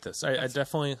like this. I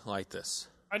definitely like this.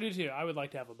 I do too. I would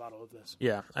like to have a bottle of this.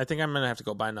 Yeah, I think I'm going to have to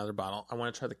go buy another bottle. I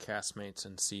want to try the Castmates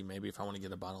and see maybe if I want to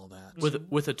get a bottle of that.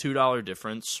 With a $2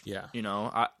 difference. Yeah. You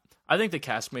know, I think the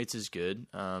Castmates is good.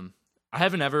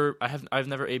 I've never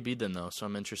AB'd them, though, so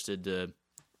I'm interested to,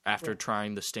 after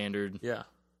trying the standard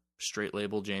straight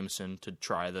label Jameson, to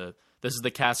try this is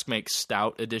the Caskmate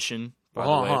Stout edition, by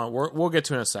the way. Hold on. We'll get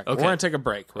to it in a second. Okay. We're going to take a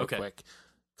break real quick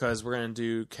because we're going to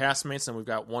do Castmates, and we've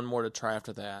got one more to try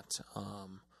after that.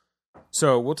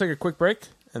 So we'll take a quick break,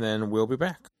 and then we'll be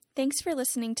back. Thanks for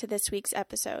listening to this week's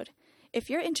episode. If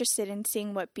you're interested in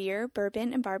seeing what beer,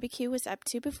 bourbon, and barbecue was up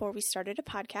to before we started a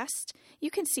podcast,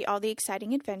 you can see all the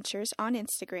exciting adventures on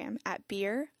Instagram at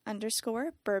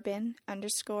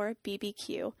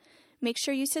beer_bourbon_BBQ. Make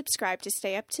sure you subscribe to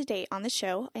stay up to date on the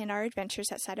show and our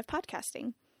adventures outside of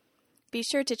podcasting. Be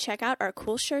sure to check out our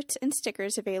cool shirts and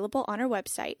stickers available on our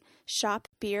website,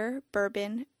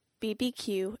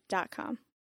 shopbeerbourbonbbq.com.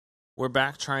 We're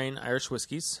back trying Irish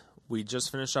whiskeys. We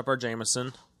just finished up our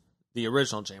Jameson, the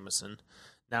original Jameson.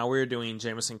 Now we're doing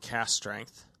Jameson Cask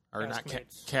Strength, or not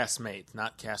Caskmate,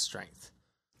 not Cask Strength.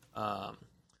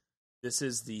 This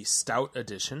is the Stout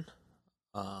edition,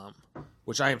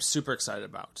 which I am super excited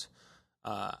about.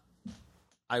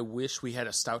 I wish we had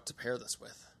a stout to pair this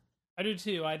with. I do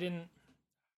too. We didn't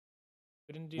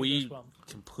do we this well.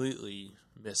 Completely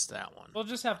missed that one. We'll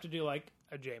just have to do like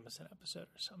a Jameson episode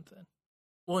or something.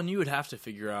 Well, and you would have to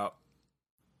figure out,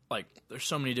 like, there's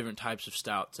so many different types of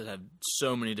stouts that have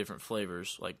so many different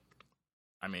flavors. Like,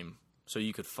 I mean, so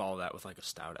you could follow that with like a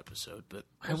stout episode. But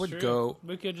I would go.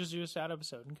 We could just do a stout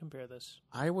episode and compare this.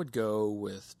 I would go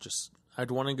with I'd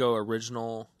want to go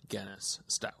original Guinness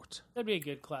stout. That'd be a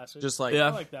good classic. Just like, I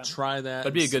like that. Try that.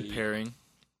 that'd be a and good see. pairing.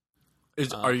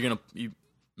 Are you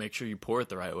make sure you pour it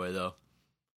the right way though?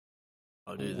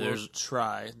 Oh, dude, We'll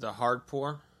try the hard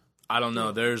pour. I don't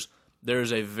know. There's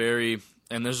a very,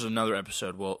 and this is another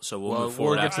episode. We'll move forward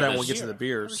We'll get to after that when this. we get to the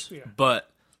beers. But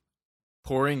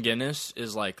pouring Guinness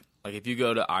is like if you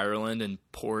go to Ireland and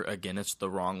pour a Guinness the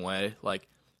wrong way, like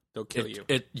They'll kill you.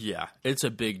 It's a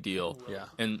big deal. Yeah.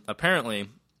 And apparently,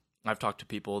 I've talked to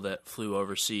people that flew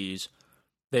overseas.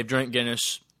 They've drank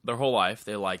Guinness their whole life.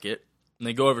 They like it. And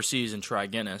they go overseas and try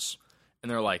Guinness,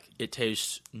 and they're like, it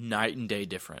tastes night and day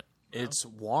different. It's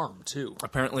warm, too.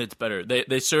 Apparently, it's better.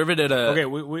 They serve it at a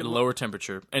lower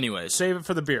temperature. Anyways. Save it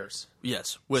for the beers.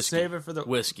 Yes. Whiskey. Save it for the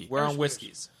whiskey. We're on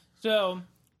whiskeys. So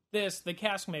the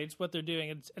Caskmates, what they're doing,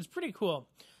 it's pretty cool.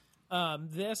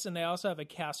 This, and they also have a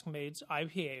Caskmates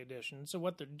IPA edition. So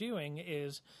what they're doing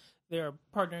is they're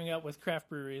partnering up with craft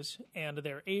breweries, and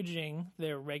they're aging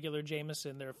their regular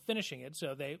Jameson. They're finishing it,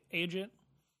 so they age it.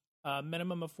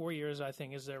 Minimum of 4 years, I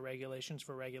think, is their regulations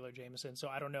for regular Jameson. So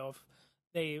I don't know if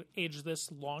they age this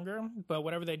longer, but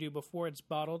whatever they do before it's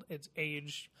bottled, it's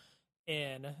aged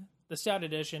in. The stout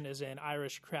edition is in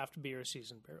Irish craft beer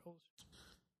seasoned barrels.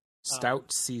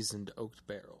 Stout seasoned oaked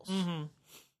barrels. Mm-hmm.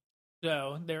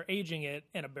 So they're aging it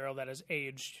in a barrel that is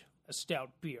aged a stout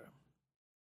beer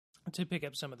to pick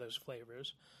up some of those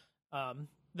flavors.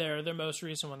 Their most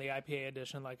recent one, the IPA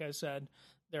edition, like I said,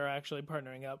 they're actually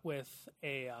partnering up with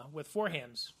Four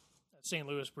Hands, St.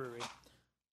 Louis brewery,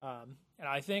 and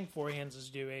I think Four Hands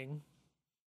is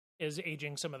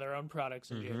aging some of their own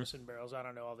products in Jameson barrels. I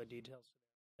don't know all the details.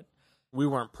 We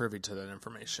weren't privy to that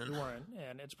information. We weren't,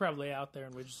 and it's probably out there,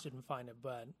 and we just didn't find it.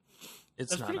 But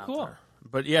It's that's not pretty out cool. there.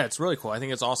 But yeah, it's really cool. I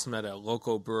think it's awesome that a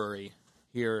local brewery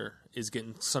here is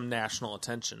getting some national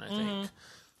attention, I think.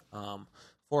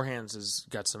 Four Hands has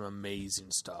got some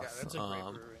amazing stuff. Yeah, that's a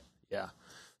great brewery. Yeah.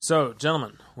 So,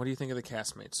 gentlemen, what do you think of the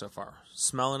Caskmates so far?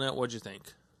 Smelling it, what'd you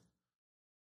think?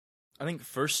 I think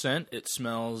first scent, it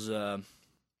smells...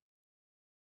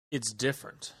 It's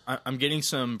different. I'm getting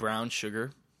some brown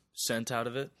sugar scent out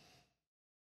of it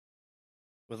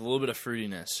with a little bit of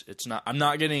fruitiness.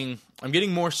 I'm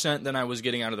getting more scent than I was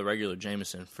getting out of the regular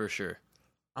Jameson, for sure.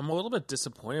 I'm a little bit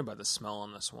disappointed by the smell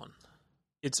on this one.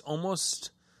 It's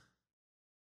almost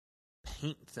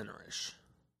paint thinnerish.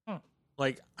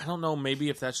 Like, I don't know, maybe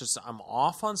if that's just I'm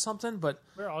off on something, but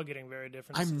We're all getting very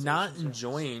different. I'm not sensations.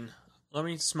 enjoying. Let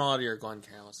me smell out of your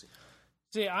Glencairn. Let's see.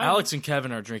 See, Alex and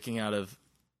Kevin are drinking out of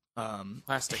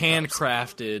Plastic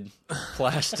handcrafted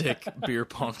plastic beer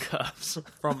pong cups,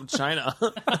 From China.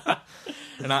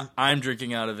 and I'm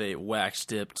drinking out of a wax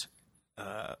dipped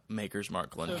Maker's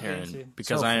Mark fancy. Glencairn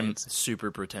because So I am fancy.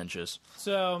 super pretentious.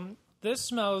 So this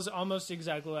smells almost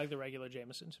exactly like the regular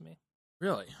Jameson to me,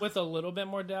 Really? with a little bit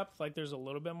more depth. Like there's a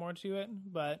little bit more to it.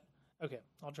 But okay,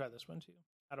 I'll try this one too,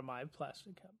 out of my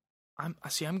plastic cup.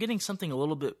 I'm getting something a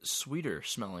little bit sweeter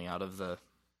smelling out of the.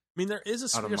 I mean, there is a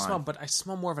Out of sweeter smell, mine. but I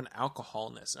smell more of an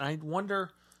alcoholness. And I wonder,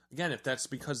 again, if that's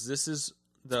because this is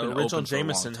the been original open for a long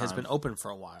Jameson has time. been open for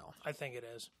a while. I think it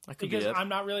is That could because be it. I'm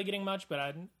not really getting much, but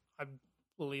I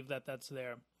believe that that's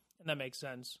there, and that makes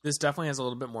sense. This definitely has a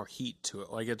little bit more heat to it.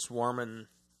 Like, it's warm and...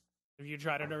 Have you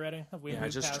tried it already? Have we Yeah, I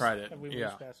moved just past- tried it. have we Yeah.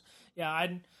 moved past? Yeah.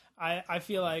 I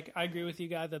feel like I agree with you,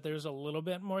 guy, that there's a little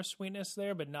bit more sweetness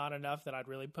there, but not enough that I'd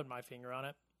really put my finger on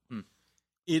it.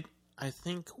 It, I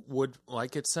think, would,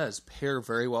 like it says, pair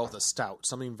very well with a stout.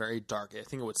 Something very dark. I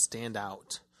think it would stand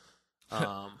out.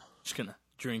 Just gonna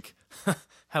drink,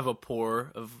 have a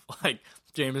pour of like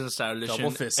Jameson Stout Edition.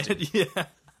 Double-fisted. And, yeah.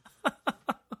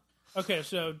 Okay,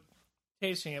 so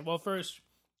tasting it. Well, first,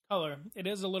 color. It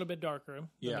is a little bit darker than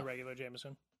Yeah. the regular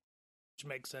Jameson, which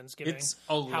makes sense. Given It's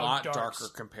a how lot dark darker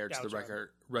compared to the stouts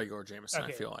are. regular Jameson, I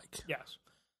Okay. feel like. Yes.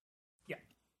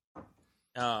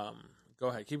 Go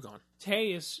ahead, keep going.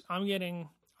 Taste.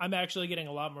 I'm actually getting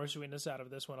a lot more sweetness out of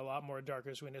this one. A lot more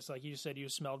darker sweetness. Like you said, you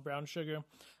smelled brown sugar.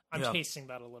 I'm Yeah. tasting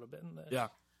that a little bit in this. Yeah.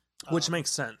 Which makes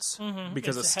sense.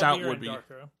 Because It's a stout heavier would and be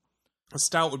darker. a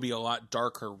stout would be a lot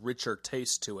darker, richer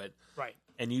taste to it, Right.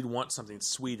 and you'd want something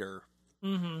sweeter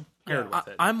Mm-hmm. paired with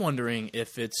it. I'm wondering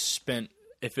if it's been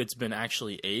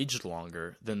actually aged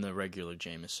longer than the regular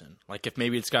Jameson. Like if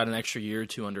maybe it's got an extra year or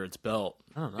two under its belt.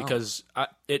 I don't know. Because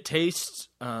it tastes,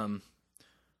 the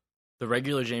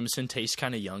regular Jameson tastes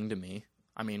kind of young to me.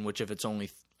 I mean, which if it's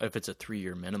a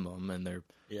 3-year minimum and they're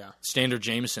Yeah. standard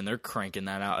Jameson, they're cranking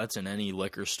that out. That's in any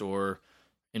liquor store.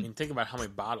 I mean, think about how many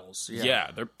bottles. Yeah,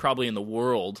 they're probably in the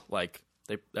world. Like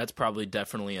that's probably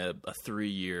definitely a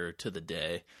 3-year to the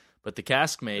day. But the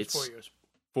Caskmates, It's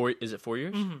 4 years. Is it 4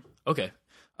 years? Mm-hmm. Okay.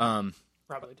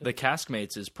 Probably. The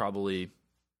Caskmates is probably,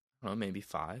 I don't know, maybe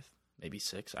 5, maybe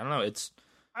 6. I don't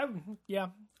know. Yeah.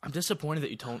 I'm disappointed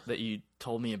that you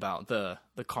told me about the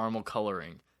caramel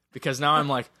coloring because now I'm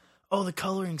like, oh, the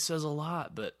coloring says a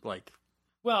lot, but like,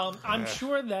 Well, I'm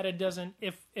sure that it doesn't.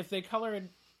 If they color it,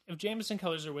 if Jameson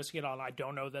colors their whiskey at all, and I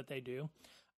don't know that they do.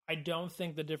 I don't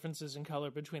think the differences in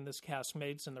color between this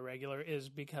Caskmates and the regular is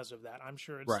because of that. I'm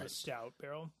sure it's Right. the stout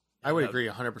barrel. I would agree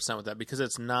 100% with that because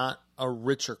it's not a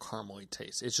richer caramely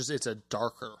taste. It's a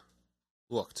darker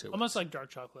look to it. Almost like dark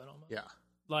chocolate. Almost. Yeah.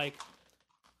 Like,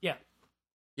 yeah.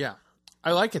 Yeah.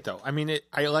 I like it though. I mean,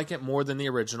 I like it more than the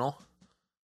original.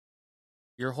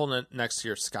 You're holding it next to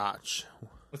your scotch.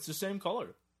 it's the same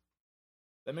color.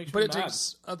 That makes But me it mad.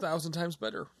 tastes 1,000 times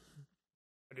better.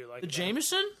 I do like The that.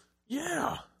 Jameson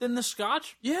Yeah. than the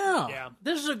Scotch. Yeah. Yeah.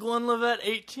 This is a Glenlivet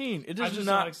 18. It I does just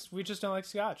not. don't like, we just don't like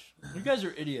scotch. You guys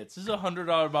are idiots. This is a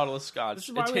 $100 bottle of Scotch. This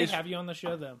is why it we tastes. have you on the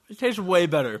show, though. It tastes way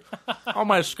better. All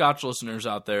my Scotch listeners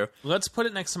out there. Let's put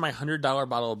it next to my $100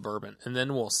 bottle of bourbon, and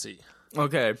then we'll see.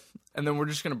 Okay, and then we're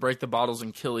just gonna break the bottles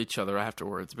and kill each other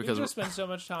afterwards We because just spend so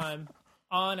much time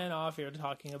on and off here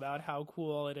talking about how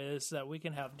cool it is that we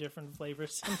can have different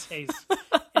flavors and tastes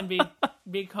and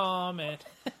be calm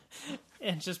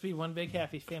and just be one big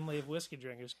happy family of whiskey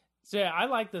drinkers. So yeah, I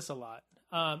like this a lot.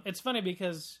 It's funny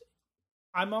because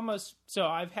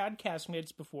I've had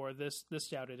Caskmates before, this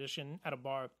stout edition at a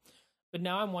bar, but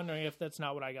now I'm wondering if that's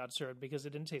not what I got served because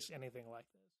it didn't taste anything like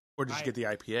this. Or did you get the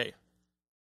IPA?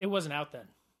 It wasn't out then.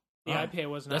 The IPA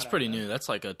was not. that's out pretty then. new. That's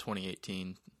like a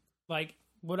 2018. Like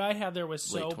what I had there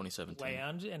was Late so 2017.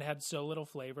 bland and had so little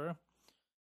flavor.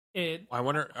 I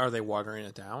wonder, are they watering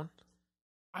it down?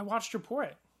 I watched her pour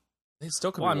it. They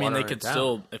still could Well, I be mean, they watering could it down.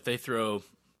 still if they throw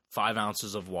 5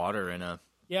 ounces of water in a.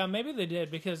 Yeah, maybe they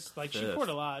did because like she Fifth. poured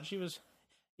a lot. She was,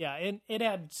 yeah, it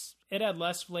had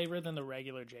less flavor than the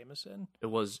regular Jameson. It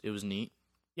was neat.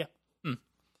 Yeah, Hmm.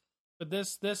 but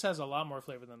this has a lot more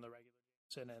flavor than the regular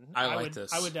Jameson. And I like would,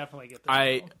 this. I would definitely get this.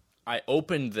 I bottle. I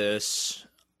opened this.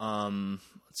 Let's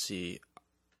see.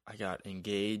 I got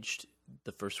engaged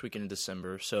the first weekend of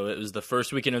December, so it was the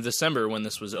first weekend of December when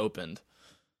this was opened.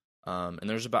 And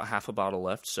there's about half a bottle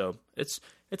left, so it's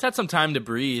had some time to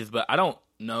breathe. But I don't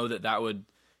know that would.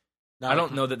 Not I like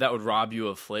don't know that would rob you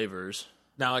of flavors.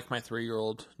 Not like my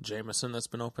 3-year-old Jameson that's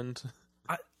been opened.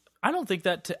 I don't think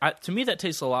that to me that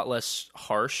tastes a lot less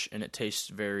harsh, and it tastes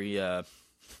very. I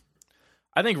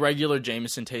think regular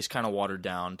Jameson tastes kind of watered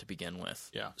down to begin with.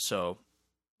 Yeah. So,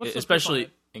 What's the especially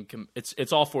proof on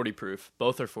it's all 40 proof.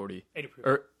 Both are 40 80 proof.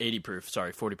 or 80 proof.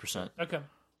 Sorry, 40%. Okay.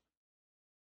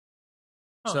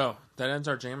 Huh. So that ends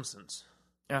our Jamesons.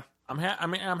 Yeah. I'm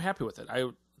happy with it. I I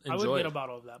would enjoy get it. a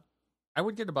bottle of that I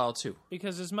would get a bottle too.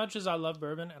 because as much as I love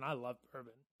bourbon, and I love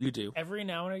bourbon, You do. every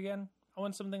now and again I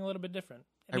want something a little bit different.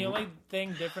 And the only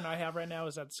thing different I have right now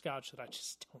is that Scotch that I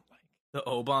just don't like. The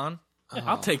Oban. Oh.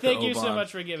 I'll take the Thank Oban. you so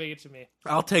much for giving it to me.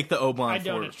 I'll take the I Oban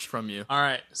don't- from you. All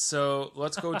right, so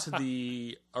let's go to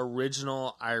the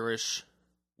original Irish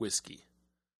whiskey.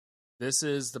 This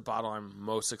is the bottle I'm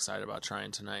most excited about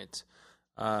trying tonight.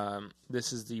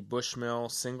 This is the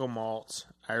Bushmill single malt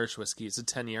Irish whiskey. It's a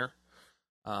 10-year.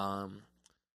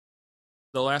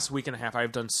 The last week and a half,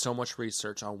 I've done so much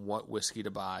research on what whiskey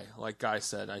to buy. Like Guy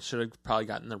said, I should have probably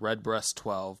gotten the Redbreast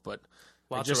 12, but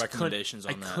Lots I of just recommendations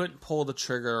couldn't, on that. I couldn't pull the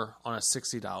trigger on a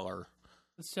 $60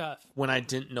 It's tough. when I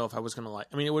didn't know if I was going to like.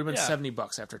 I mean, it would have been Yeah.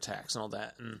 $70 after tax and all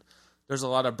that. And there's a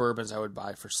lot of bourbons I would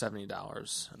buy for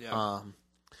 $70. Yeah.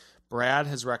 Brad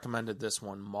has recommended this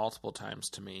one multiple times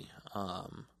to me.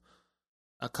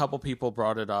 A couple people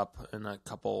brought it up in a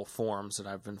couple forums that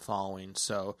I've been following.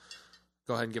 So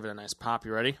go ahead and give it a nice pop.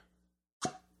 You ready?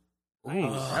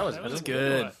 Ooh, that was That's a good.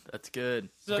 good. one. That's good.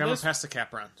 So I'm going this, to pass the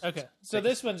cap around. okay, so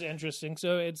this one's interesting.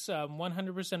 So it's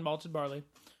 100% malted barley,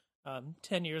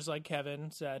 10 years like Kevin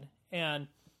said, and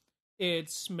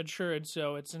it's matured.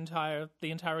 So the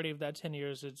entirety of that 10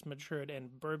 years, it's matured in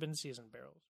bourbon seasoned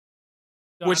barrels.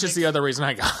 So Which I'm is the other reason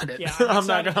I got it. Yeah, I'm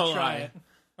not excited going to try lie. it.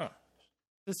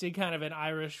 To see kind of an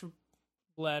Irish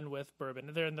blend with bourbon.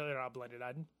 They're not blended.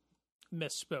 I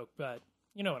misspoke, but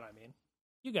you know what I mean.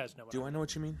 You guys know what Do I I mean. know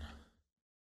what you mean?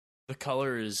 The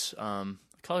color is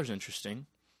interesting.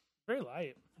 Very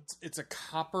light. It's a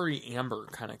coppery amber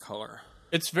kind of color.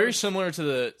 It's very similar to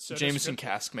the So Jameson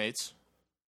descriptive. Caskmates.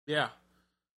 Yeah.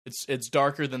 It's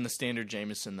darker than the standard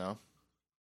Jameson though.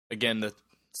 Again, the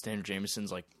standard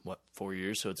Jameson's like 4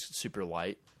 years, so it's super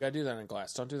light. You gotta do that in a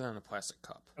glass. Don't do that in a plastic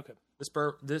cup. Okay. This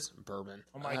bourbon.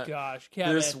 Oh my gosh,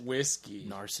 Kevin. This whiskey.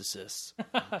 Narcissists.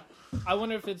 I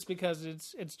wonder if it's because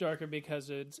it's darker because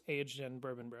it's aged in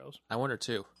bourbon barrels. I wonder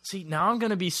too. See, now I'm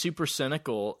gonna be super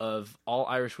cynical of all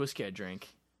Irish whiskey I drink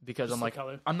because Just I'm the like,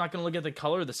 color? I'm not gonna look at the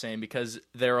color the same because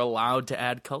they're allowed to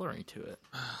add coloring to it.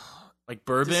 Like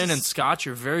bourbon This is- and Scotch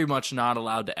are very much not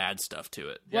allowed to add stuff to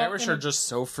it. The Well, Irish and are just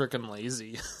so freaking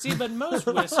lazy. See, but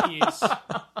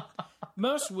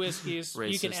most whiskeys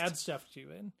you can Racist. add stuff to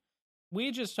it.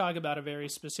 We just talk about a very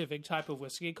specific type of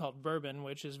whiskey called bourbon,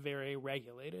 which is very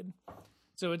regulated.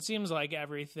 So it seems like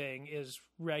everything is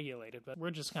regulated, but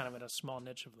we're just kind of in a small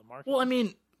niche of the market. Well, I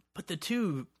mean, but the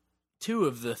two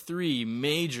of the three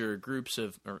major groups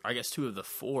of, or I guess two of the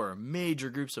four major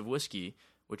groups of whiskey,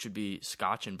 which would be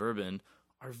Scotch and bourbon,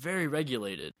 are very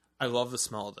regulated. I love the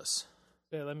smell of this.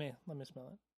 Yeah, let me smell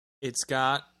it. It's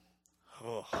got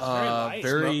light.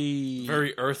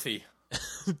 Very earthy.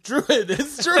 Druid.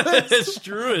 It's Druid. It's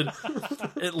Druid.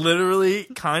 It literally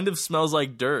kind of smells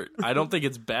like dirt. I don't think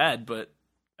it's bad, but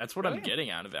that's what I'm getting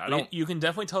out of it. I don't. You can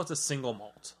definitely tell it's a single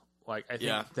malt. Like I think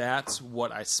Yeah. that's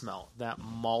what I smell. That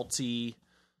malty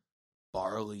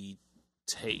barley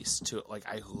taste to it. Like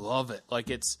I love it. Like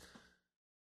it's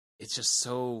just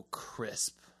so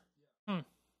crisp.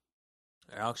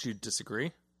 Alex, you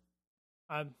disagree?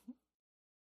 I'm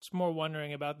just more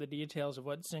wondering about the details of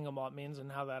what single malt means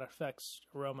and how that affects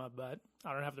aroma, but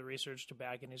I don't have the research to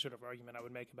back any sort of argument I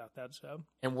would make about that. So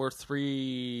And we're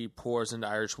 3 pours into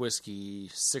Irish whiskey,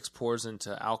 6 pours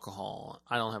into alcohol.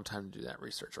 I don't have time to do that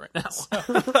research right now.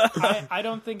 I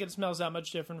don't think it smells that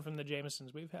much different from the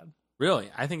Jamesons we've had.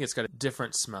 Really, I think it's got a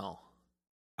different smell.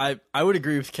 I would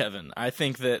agree with Kevin. I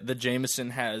think that the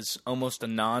Jameson has almost a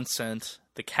non-scent.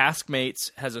 The Caskmates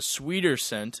has a sweeter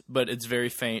scent, but it's very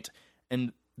faint.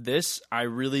 And this, I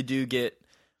really do get.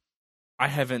 I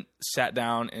haven't sat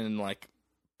down and like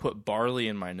put barley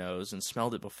in my nose and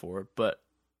smelled it before, but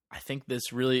I think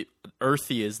this really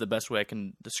earthy is the best way I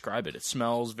can describe it. It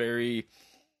smells very.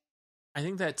 I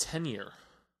think that 10-year.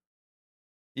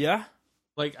 Yeah.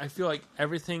 Like, I feel like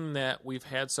everything that we've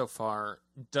had so far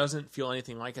doesn't feel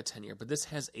anything like a 10-year, but this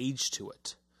has age to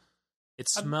it. It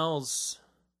smells...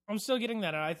 I'm still getting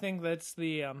that. I think that's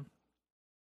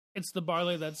it's the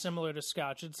barley that's similar to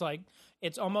Scotch. It's like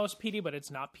it's almost peaty, but it's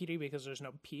not peaty because there's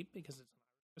no peat because it's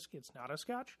an whiskey. It's not a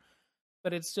Scotch,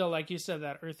 but it's still like you said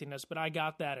that earthiness. But I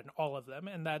got that in all of them,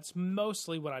 and that's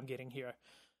mostly what I'm getting here.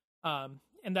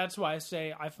 And that's why I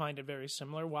say I find it very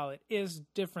similar. While it is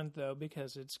different though,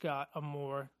 because it's got a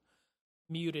more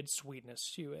muted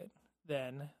sweetness to it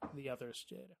than the others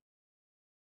did.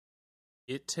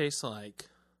 It tastes like,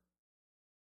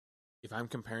 if I'm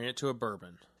comparing it to a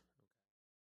bourbon,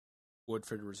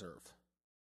 Woodford Reserve.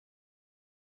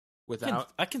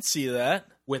 I can see that.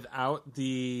 Without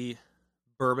the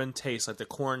bourbon taste, like the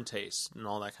corn taste and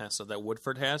all that kind of stuff that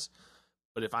Woodford has.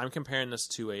 But if I'm comparing this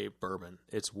to a bourbon,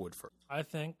 it's Woodford. I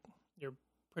think you're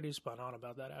pretty spot on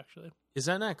about that, actually. Is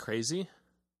that not crazy?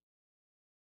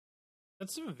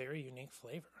 That's a very unique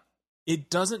flavor. It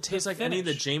doesn't taste The like any of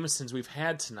the finish. Jamesons we've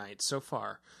had tonight so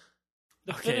far.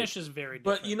 The Okay, finish is very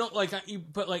different. But you know, like,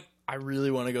 I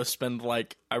really want to go spend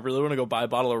I really want to go buy a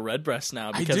bottle of Redbreast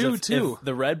now. I Because do, if too.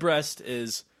 the Redbreast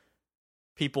is,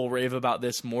 people rave about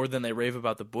this more than they rave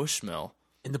about the Bushmill.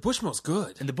 and the Bushmill's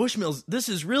good. And the Bushmills, this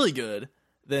is really good.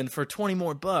 Then for $20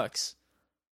 more,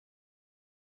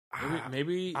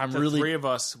 Maybe I'm the really- three of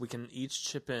us, we can each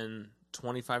chip in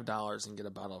 $25 and get a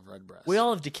bottle of Redbreast. we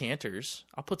all have decanters.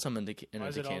 I'll put some in Why a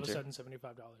is it all of a decanter. sudden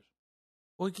 $75?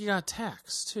 Well, you got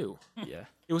tax too. Yeah,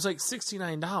 It was like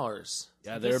 $69.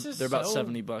 yeah, This is they're about so-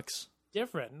 $70.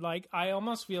 Different. Like, I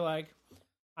almost feel like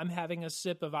I'm having a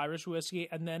sip of Irish whiskey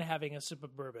and then having a sip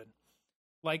of bourbon.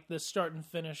 Like, the start and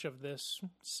finish of this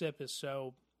sip is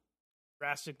so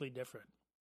drastically different.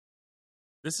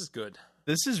 This is good.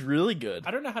 This is really good.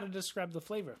 I don't know how to describe the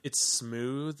flavor. It's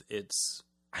smooth.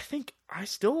 I think I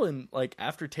still am, like,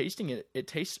 after tasting it, it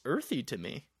tastes earthy to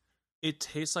me. It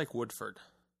tastes like Woodford.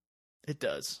 It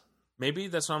does. Maybe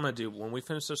that's what I'm going to do. When we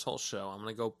finish this whole show, I'm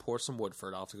going to go pour some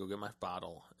Woodford. I'll have to go get my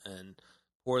bottle and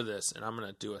pour this, and I'm going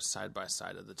to do a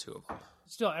side-by-side of the two of them.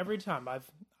 Still, every time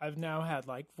I've now had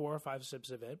like 4 or 5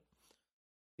 sips of it,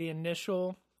 the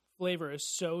initial flavor is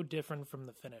so different from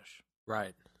the finish.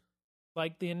 Right.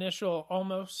 Like, the initial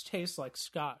almost tastes like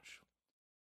scotch.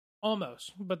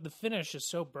 Almost. But the finish is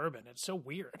so bourbon. It's so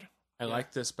weird. I Yeah.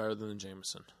 like this better than the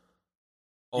Jameson.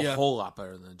 A Yeah. whole lot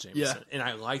better than the Jameson. Yeah. And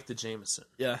I like the Jameson.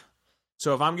 Yeah.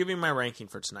 So if I'm giving my ranking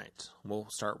for tonight, we'll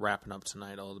start wrapping up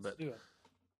tonight a little bit. Do it.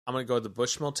 I'm going to go with the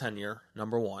Bushmill 10-year,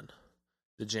 number 1.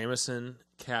 The Jameson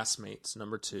Castmates,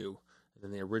 number 2. And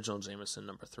then the original Jameson,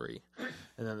 number 3.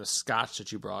 And then the Scotch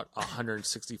that you brought,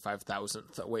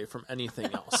 165,000th away from anything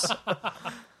else.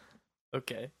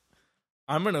 Okay.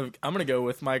 I'm gonna go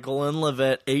with my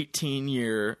Glenlivet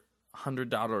 18-year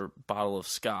 $100 bottle of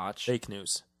Scotch. Fake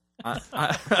news.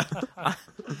 I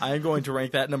am going to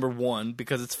rank that number 1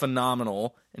 because it's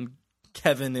phenomenal, and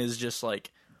Kevin is just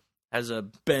like has a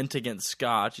bent against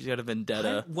Scotch. He's got a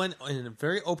vendetta. I went in a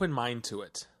very open mind to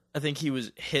it. I think he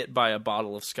was hit by a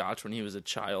bottle of Scotch when he was a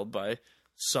child by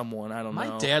someone. I don't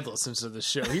know. My dad listens to the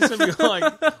show. He's going to be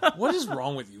like, what is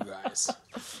wrong with you guys?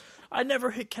 I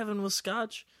never hit Kevin with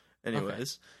Scotch.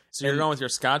 Anyways, So you're going with your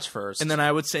Scotch first. and then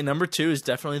I would say number 2 is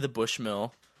definitely the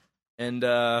Bushmill, and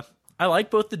I like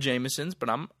both the Jamesons, but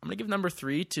I'm gonna give number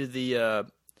 3 to the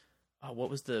what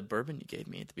was the bourbon you gave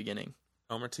me at the beginning?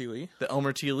 Omer T. Lee. The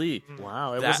Omer T. Lee.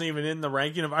 Wow, it That- wasn't even in the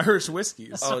ranking of Irish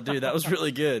whiskeys. Oh, dude, that was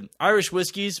really good. Irish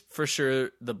whiskeys for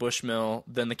sure. The Bushmill,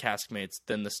 then the Caskmates,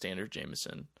 then the standard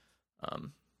Jameson.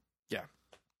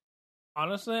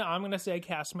 Honestly, I'm going to say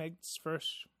Castmates first.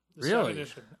 The Really? second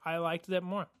edition. I liked that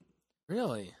more.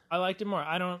 Really? I liked it more.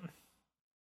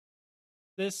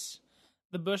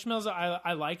 The Bushmills,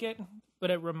 I like it,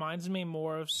 but it reminds me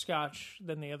more of Scotch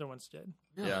than the other ones did.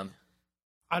 Really? Yeah,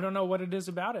 I don't know what it is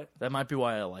about it. that might be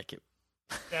why I like it.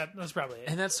 That's probably it.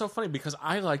 And that's so funny because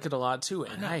I like it a lot too,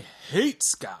 and I hate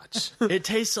Scotch. It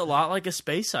tastes a lot like a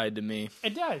Speyside to me.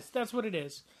 It does. That's what it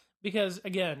is. Because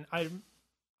again,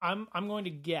 I'm going to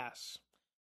guess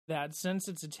that since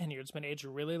it's a 10-year, it's been aged a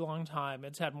really long time.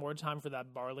 It's had more time for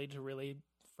that barley to really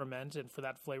ferment and for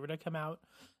that flavor to come out.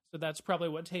 So that's probably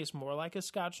what tastes more like a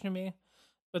Scotch to me.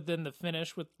 But then the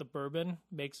finish with the bourbon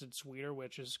makes it sweeter,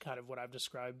 which is kind of what I've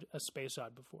described a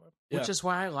Speyside before. Which is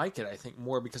why I like it, I think,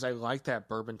 more because I like that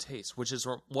bourbon taste, which is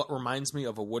what reminds me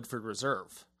of a Woodford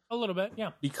Reserve. A little bit,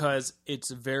 yeah. Because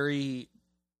it's very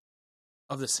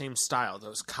of the same style.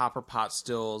 Those copper pot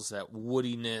stills, that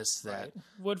woodiness, that Right.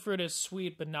 Woodford is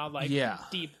sweet, but not like Yeah.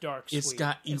 deep, dark sweet. it's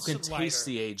got, you It's can taste lighter.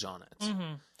 the age on it. Mhm.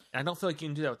 And I don't feel like you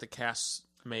can do that with the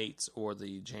Castmates or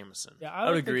the Jameson. Yeah, I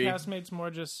would like agree. the Castmates more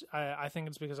just, I think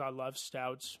it's because I love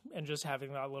stouts and just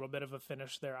having that little bit of a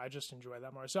finish there. I just enjoy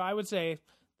that more. So I would say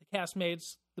the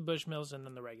Castmates, the Bushmills, and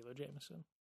then the regular Jameson.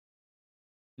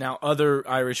 Now, other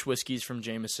Irish whiskeys from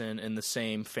Jameson in the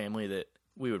same family that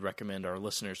we would recommend our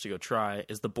listeners to go try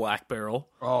is the Black Barrel.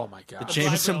 Oh my The god.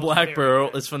 Jameson Barrel's Black very Barrel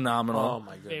good. is phenomenal. Oh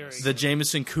my Very goodness. The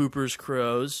Jameson Cooper's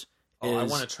Crows Oh, I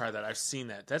is want to try that. I've seen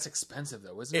that. That's expensive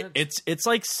though, isn't it? it's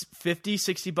like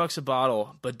 $50-$60 a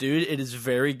bottle, but dude, it is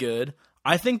very good.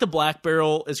 I think the Black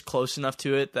Barrel is close enough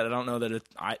to it that I don't know that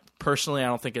I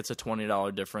don't think it's a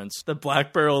 $20 difference. The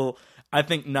Black Barrel, I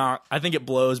think not. I think it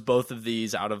blows both of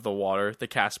these out of the water, the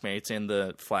Caskmates and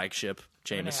the flagship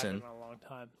Jameson. It hasn't been a long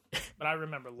time, but I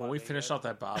remember When we finished it. off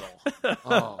that bottle,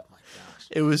 oh my gosh.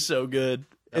 It was so good.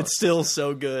 It's still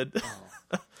so good.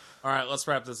 Oh. All right, let's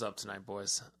wrap this up tonight,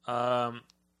 boys.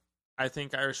 I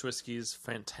think Irish whiskey is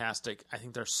fantastic. I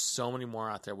think there's so many more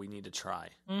out there we need to try.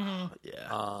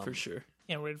 Yeah, for sure.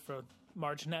 Can't wait for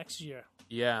March next year.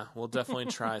 Yeah, we'll definitely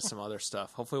try some other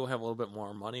stuff. Hopefully we'll have a little bit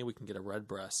more money. We can get a red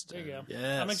breast. There you go.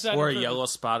 Yes. I'm excited. Or a for- yellow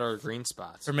spot or a green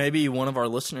spot. Or maybe one of our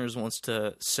listeners wants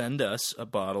to send us a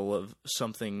bottle of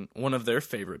something, one of their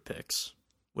favorite picks,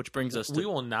 which brings us to... We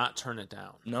will not turn it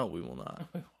down. No, we will not.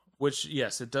 Which,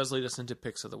 yes, it does lead us into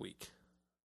picks of the week.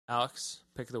 Alex,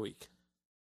 pick of the week.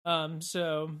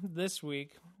 So this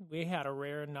week we had a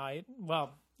rare night.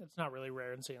 Well, it's not really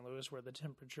rare in St. Louis where the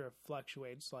temperature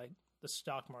fluctuates like the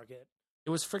stock market. It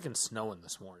was freaking snowing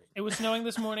this morning. It was snowing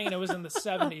this morning and it was in the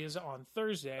 70s on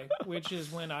Thursday, which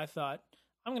is when I thought,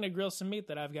 I'm going to grill some meat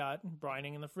that I've got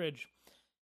brining in the fridge.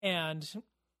 And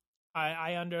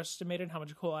I underestimated how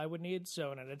much coal I would need.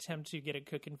 So in an attempt to get it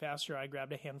cooking faster, I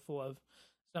grabbed a handful of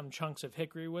some chunks of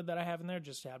hickory wood that I have in there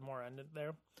just to add more in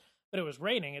there. But it was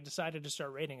raining. It decided to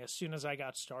start raining as soon as I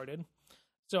got started.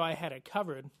 So I had it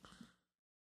covered.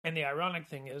 And the ironic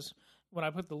thing is, when I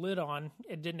put the lid on,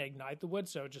 it didn't ignite the wood,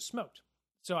 so it just smoked.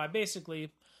 So I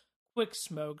basically quick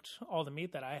smoked all the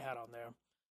meat that I had on there.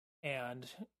 And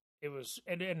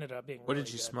it ended up being What really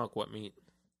did you good. smoke? What meat?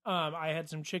 I had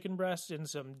some chicken breast and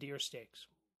some deer steaks.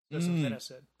 So some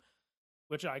venison,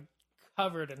 which I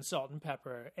covered in salt and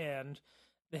pepper. And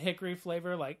the hickory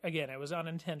flavor, like, again, it was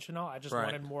unintentional. I just Right.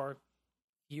 wanted more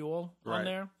fuel Right. on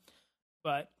there.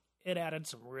 But it added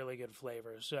some really good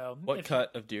flavor. So What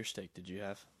cut of deer steak did you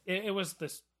have? It was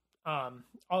this.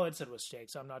 All it said was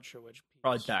steaks. I'm not sure which piece.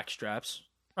 Probably back straps.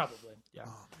 Probably. Yeah.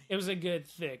 It was a good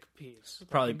thick piece. Like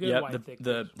Probably, a good yeah, white thick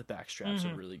the piece. back straps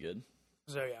Mhm. are really good.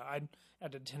 So yeah, I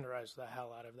had to tenderize the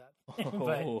hell out of that. But Oh.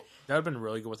 That would have been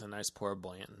really good with a nice pour of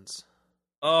Blanton's.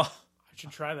 Oh. I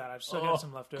should try that. I've still Oh. got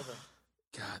some left over.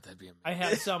 God, that'd be amazing. I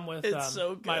had some with It's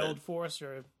so my good. old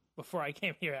Forester before I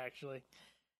came here, actually.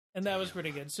 And that was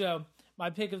pretty good. So my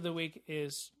pick of the week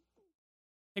is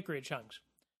hickory chunks.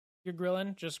 You're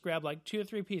grilling, just grab like 2 or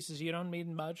 3 pieces. You don't need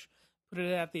much. Put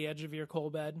it at the edge of your coal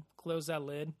bed. Close that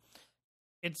lid.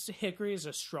 Hickory is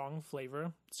a strong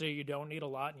flavor, so you don't need a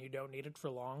lot and you don't need it for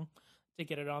long to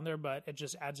get it on there, but it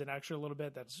just adds an extra little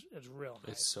bit. It's real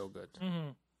nice. It's so good.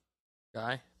 Mm-hmm.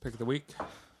 Guy, pick of the week.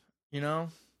 You know,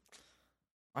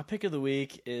 my pick of the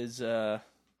week is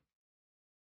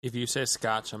If you say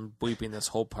Scotch, I'm bleeping this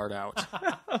whole part out.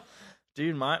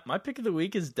 dude, my pick of the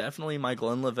week is definitely my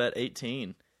Glenlivet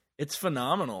 18. It's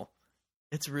phenomenal.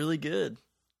 It's really good.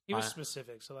 He was I-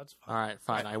 specific, so that's fine. All right,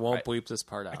 fine. I won't bleep this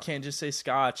part out. I can't just say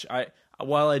Scotch.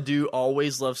 While I do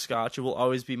always love Scotch, it will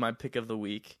always be my pick of the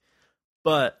week.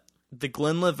 But the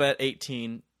Glenlivet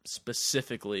 18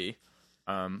 specifically,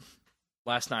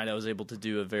 last night I was able to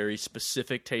do a very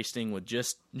specific tasting with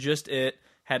just it.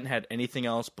 Hadn't had anything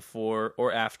else before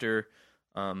or after.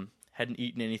 Hadn't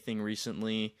eaten anything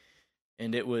recently,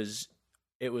 and it was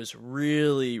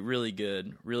really, really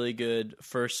good. Really good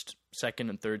first, second,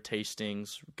 and third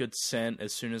tastings. Good scent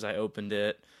as soon as I opened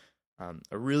it.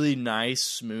 A really nice,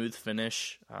 smooth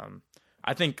finish.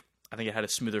 I think it had a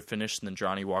smoother finish than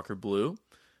Johnny Walker Blue,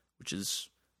 which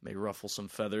may ruffle some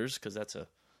feathers because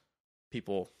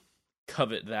people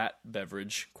covet that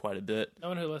beverage quite a bit. No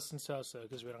one who listens to us, though,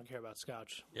 because we don't care about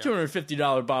Scotch. Yeah.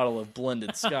 $250 bottle of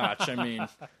blended Scotch. I mean,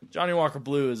 Johnny Walker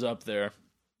Blue is up there.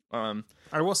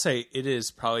 I will say it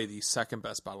is probably the second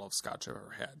best bottle of Scotch I've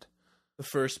ever had. The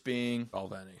first being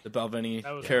Balvenie. the Balvenie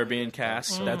That was Caribbean really good.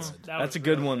 cask. Mm, That's that was a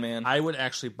good really one, man. I would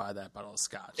actually buy that bottle of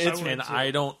Scotch. It's- and too.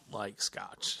 I don't like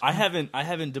Scotch. I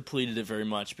haven't depleted it very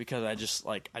much because I just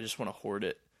want to hoard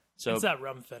it. So It's that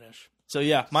rum finish. So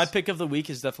yeah, my pick of the week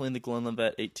is definitely the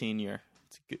Glenlivet 18 year.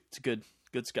 It's a good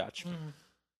Scotch.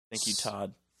 Thank you,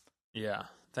 Todd. Yeah.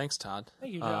 Thanks, Todd.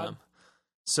 Thank you, Todd.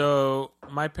 So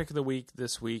my pick of the week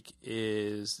this week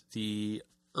is the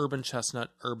Urban Chestnut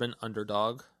Urban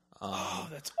Underdog.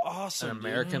 That's awesome. An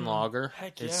American lager.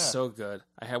 Heck It's yeah. so good.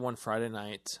 I had one Friday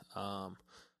night. I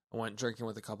went drinking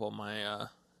with a couple of my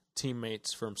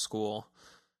teammates from school.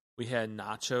 We had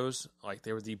nachos. Like,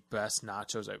 they were the best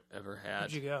nachos I've ever had.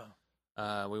 Where'd you go?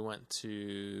 We went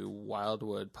to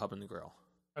Wildwood Pub and Grill.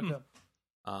 Okay.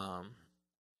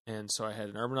 And so I had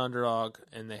an Urban Underdog,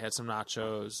 and they had some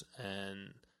nachos,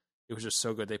 and it was just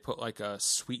so good. They put like a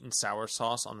sweet and sour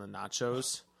sauce on the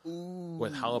nachos.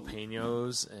 with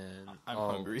jalapenos, and I'm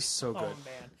hungry. So good.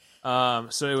 Oh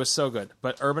man. So it was so good.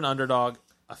 But Urban Underdog,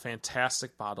 a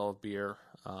fantastic bottle of beer.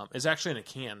 It's actually in a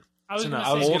can. I was It's gonna an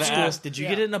say- I was old going to school- ask, did you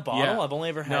get it in a bottle? Yeah. I've only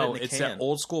ever had it No, in a it's can. that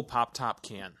old school pop top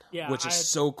can, Yeah, which is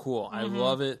so cool. I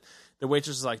love it. The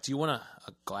waitress was like, "Do you want a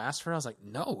glass for it?" I was like,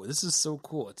 "No, this is so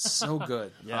cool. It's so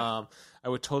good." Yeah. I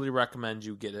would totally recommend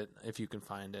you get it if you can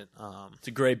find it. It's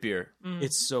a great beer.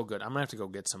 It's so good. I'm gonna have to go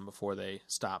get some before they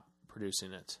stop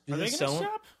producing it. Do Are they sell gonna them?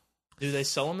 stop? Do they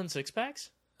sell them in 6-packs?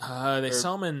 They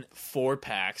sell them in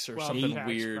 4-packs or 12 something packs,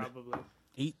 weird? Probably.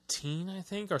 18, I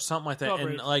think, or something like that. 12 or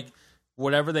And 18. like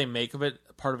whatever they make of it,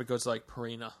 part of it goes to like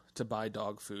Purina to buy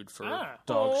dog food for Ah.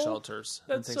 dog Oh, shelters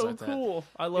and That's things so like that. cool.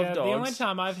 I love Yeah, dogs. the only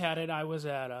time I've had it, I was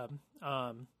at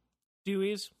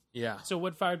Dewey's, Yeah. so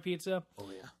wood-fired pizza, Oh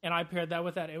yeah. and I paired that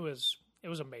with that. It was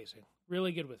amazing,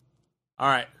 really good with. All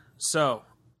right. So,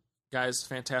 guys,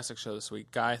 fantastic show this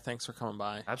week. Guy, thanks for coming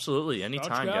by. Absolutely.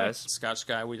 Anytime, guy. guys. Scotch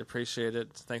Guy, we appreciate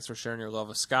it. Thanks for sharing your love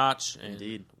of Scotch and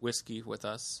Indeed. whiskey with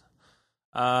us.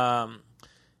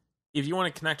 If you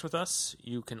want to connect with us,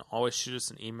 you can always shoot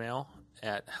us an email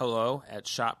at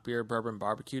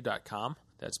hello@shopbeerbourbonbarbecue.com.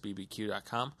 That's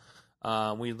bbq.com.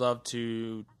 We'd love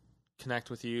to connect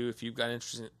with you if you've got an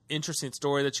interesting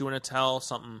story that you want to tell,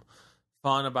 something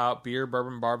fun about beer,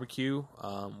 bourbon, barbecue.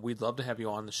 We'd love to have you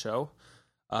on the show.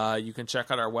 You can check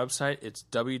out our website. It's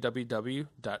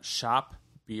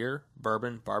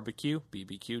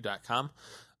www.shopbeerbourbonbarbecue.com.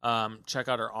 Check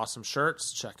out our awesome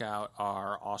shirts. Check out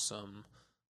our awesome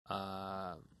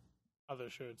Other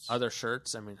shirts. other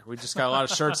shirts. I mean, we just got a lot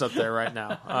of shirts up there right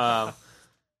now.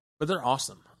 But they're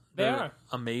awesome. They They're are.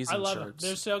 amazing I love them. shirts.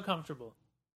 They're so comfortable.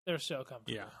 They're so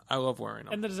comfortable. Yeah, I love wearing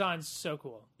them. And the design's so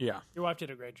cool. Yeah, Your wife did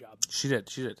a great job. she did.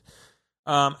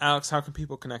 Alex, how can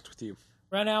people connect with you?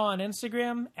 Right now on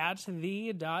Instagram at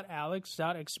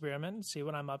the.alex.experiment. See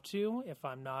what I'm up to. If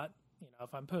I'm not,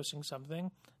 if I'm posting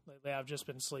something. Lately I've just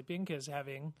been sleeping because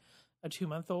having a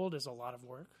 2-month-old is a lot of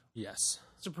work. Yes.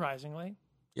 Surprisingly.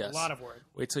 Yes. A lot of work.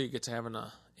 Wait till you get to having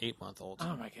a 8-month-old.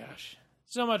 Oh my gosh.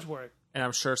 So much work. And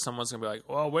I'm sure someone's going to be like,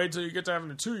 well, wait till you get to having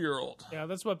a 2-year-old. Yeah,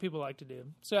 that's what people like to do.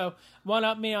 So, one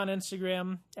up me on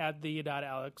Instagram at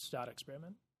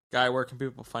the.alex.experiment. Guy, where can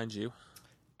people find you?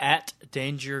 At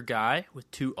Danger Guy with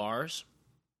 2 R's.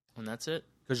 And that's it.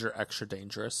 Because you're extra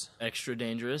dangerous. Extra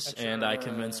dangerous. And I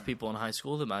convinced people in high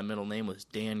school that my middle name was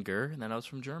Dan Gurr and that I was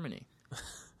from Germany.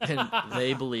 And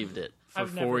they believed it for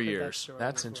I've never 4 heard that years. story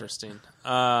That's before. interesting.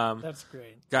 That's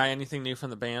great. Guy, anything new from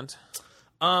the band?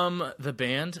 The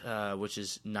band, which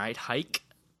is Night Hike,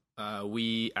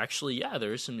 we actually,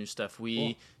 there is some new stuff.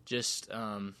 We just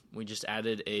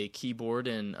added a keyboard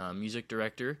and music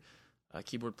director,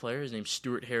 keyboard player. His name's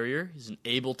Stuart Harrier. He's an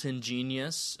Ableton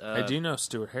genius. I do know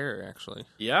Stuart Harrier, actually.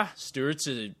 Yeah, Stuart's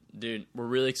a dude. We're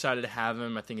really excited to have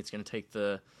him. I think it's going to take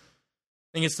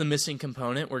it's the missing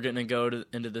component. We're going to go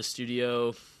into the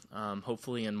studio,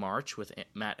 hopefully in March with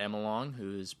Matt Emelong,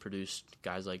 who has produced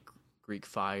guys like Greek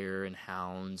Fire and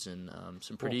Hounds and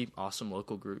some pretty awesome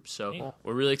local groups. So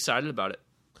we're really excited about it.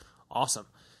 Awesome.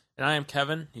 And I am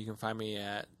Kevin. You can find me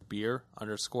at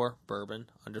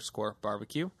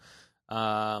beer_bourbon_barbecue.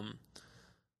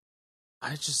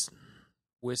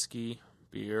 Whiskey,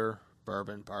 beer,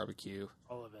 bourbon, barbecue,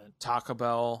 All of it. Taco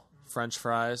Bell, French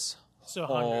fries. So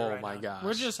hungry Oh right my now. gosh.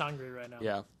 We're just hungry right now.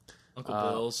 Yeah. Uncle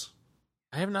Bill's.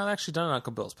 I have not actually done an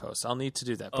Uncle Bill's post. I'll need to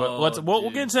do that. But Oh, we'll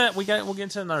dude. get into that. We'll get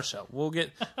into another show. We're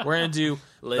gonna do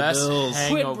Les best Bills. Quit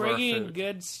hangover bringing food.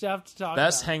 good stuff to talk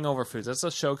Best about. hangover foods. That's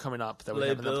a show coming up that we Les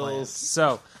have in the plans. Bills.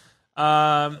 So,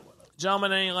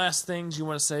 gentlemen, any last things you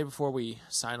want to say before we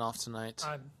sign off tonight?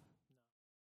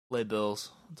 Lay Bills.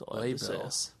 That's all I Lay have to say.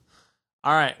 bills.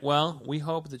 All right. Well, we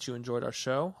hope that you enjoyed our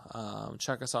show.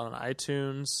 Check us out on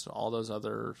iTunes, all those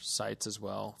other sites as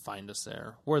well. Find us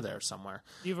there. We're there somewhere.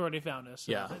 You've already found us.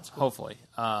 So Yeah, it's cool. hopefully.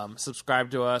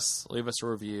 Subscribe to us, leave us a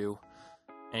review,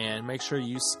 and make sure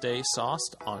you stay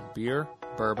sauced on beer,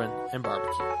 bourbon, and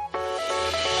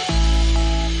barbecue.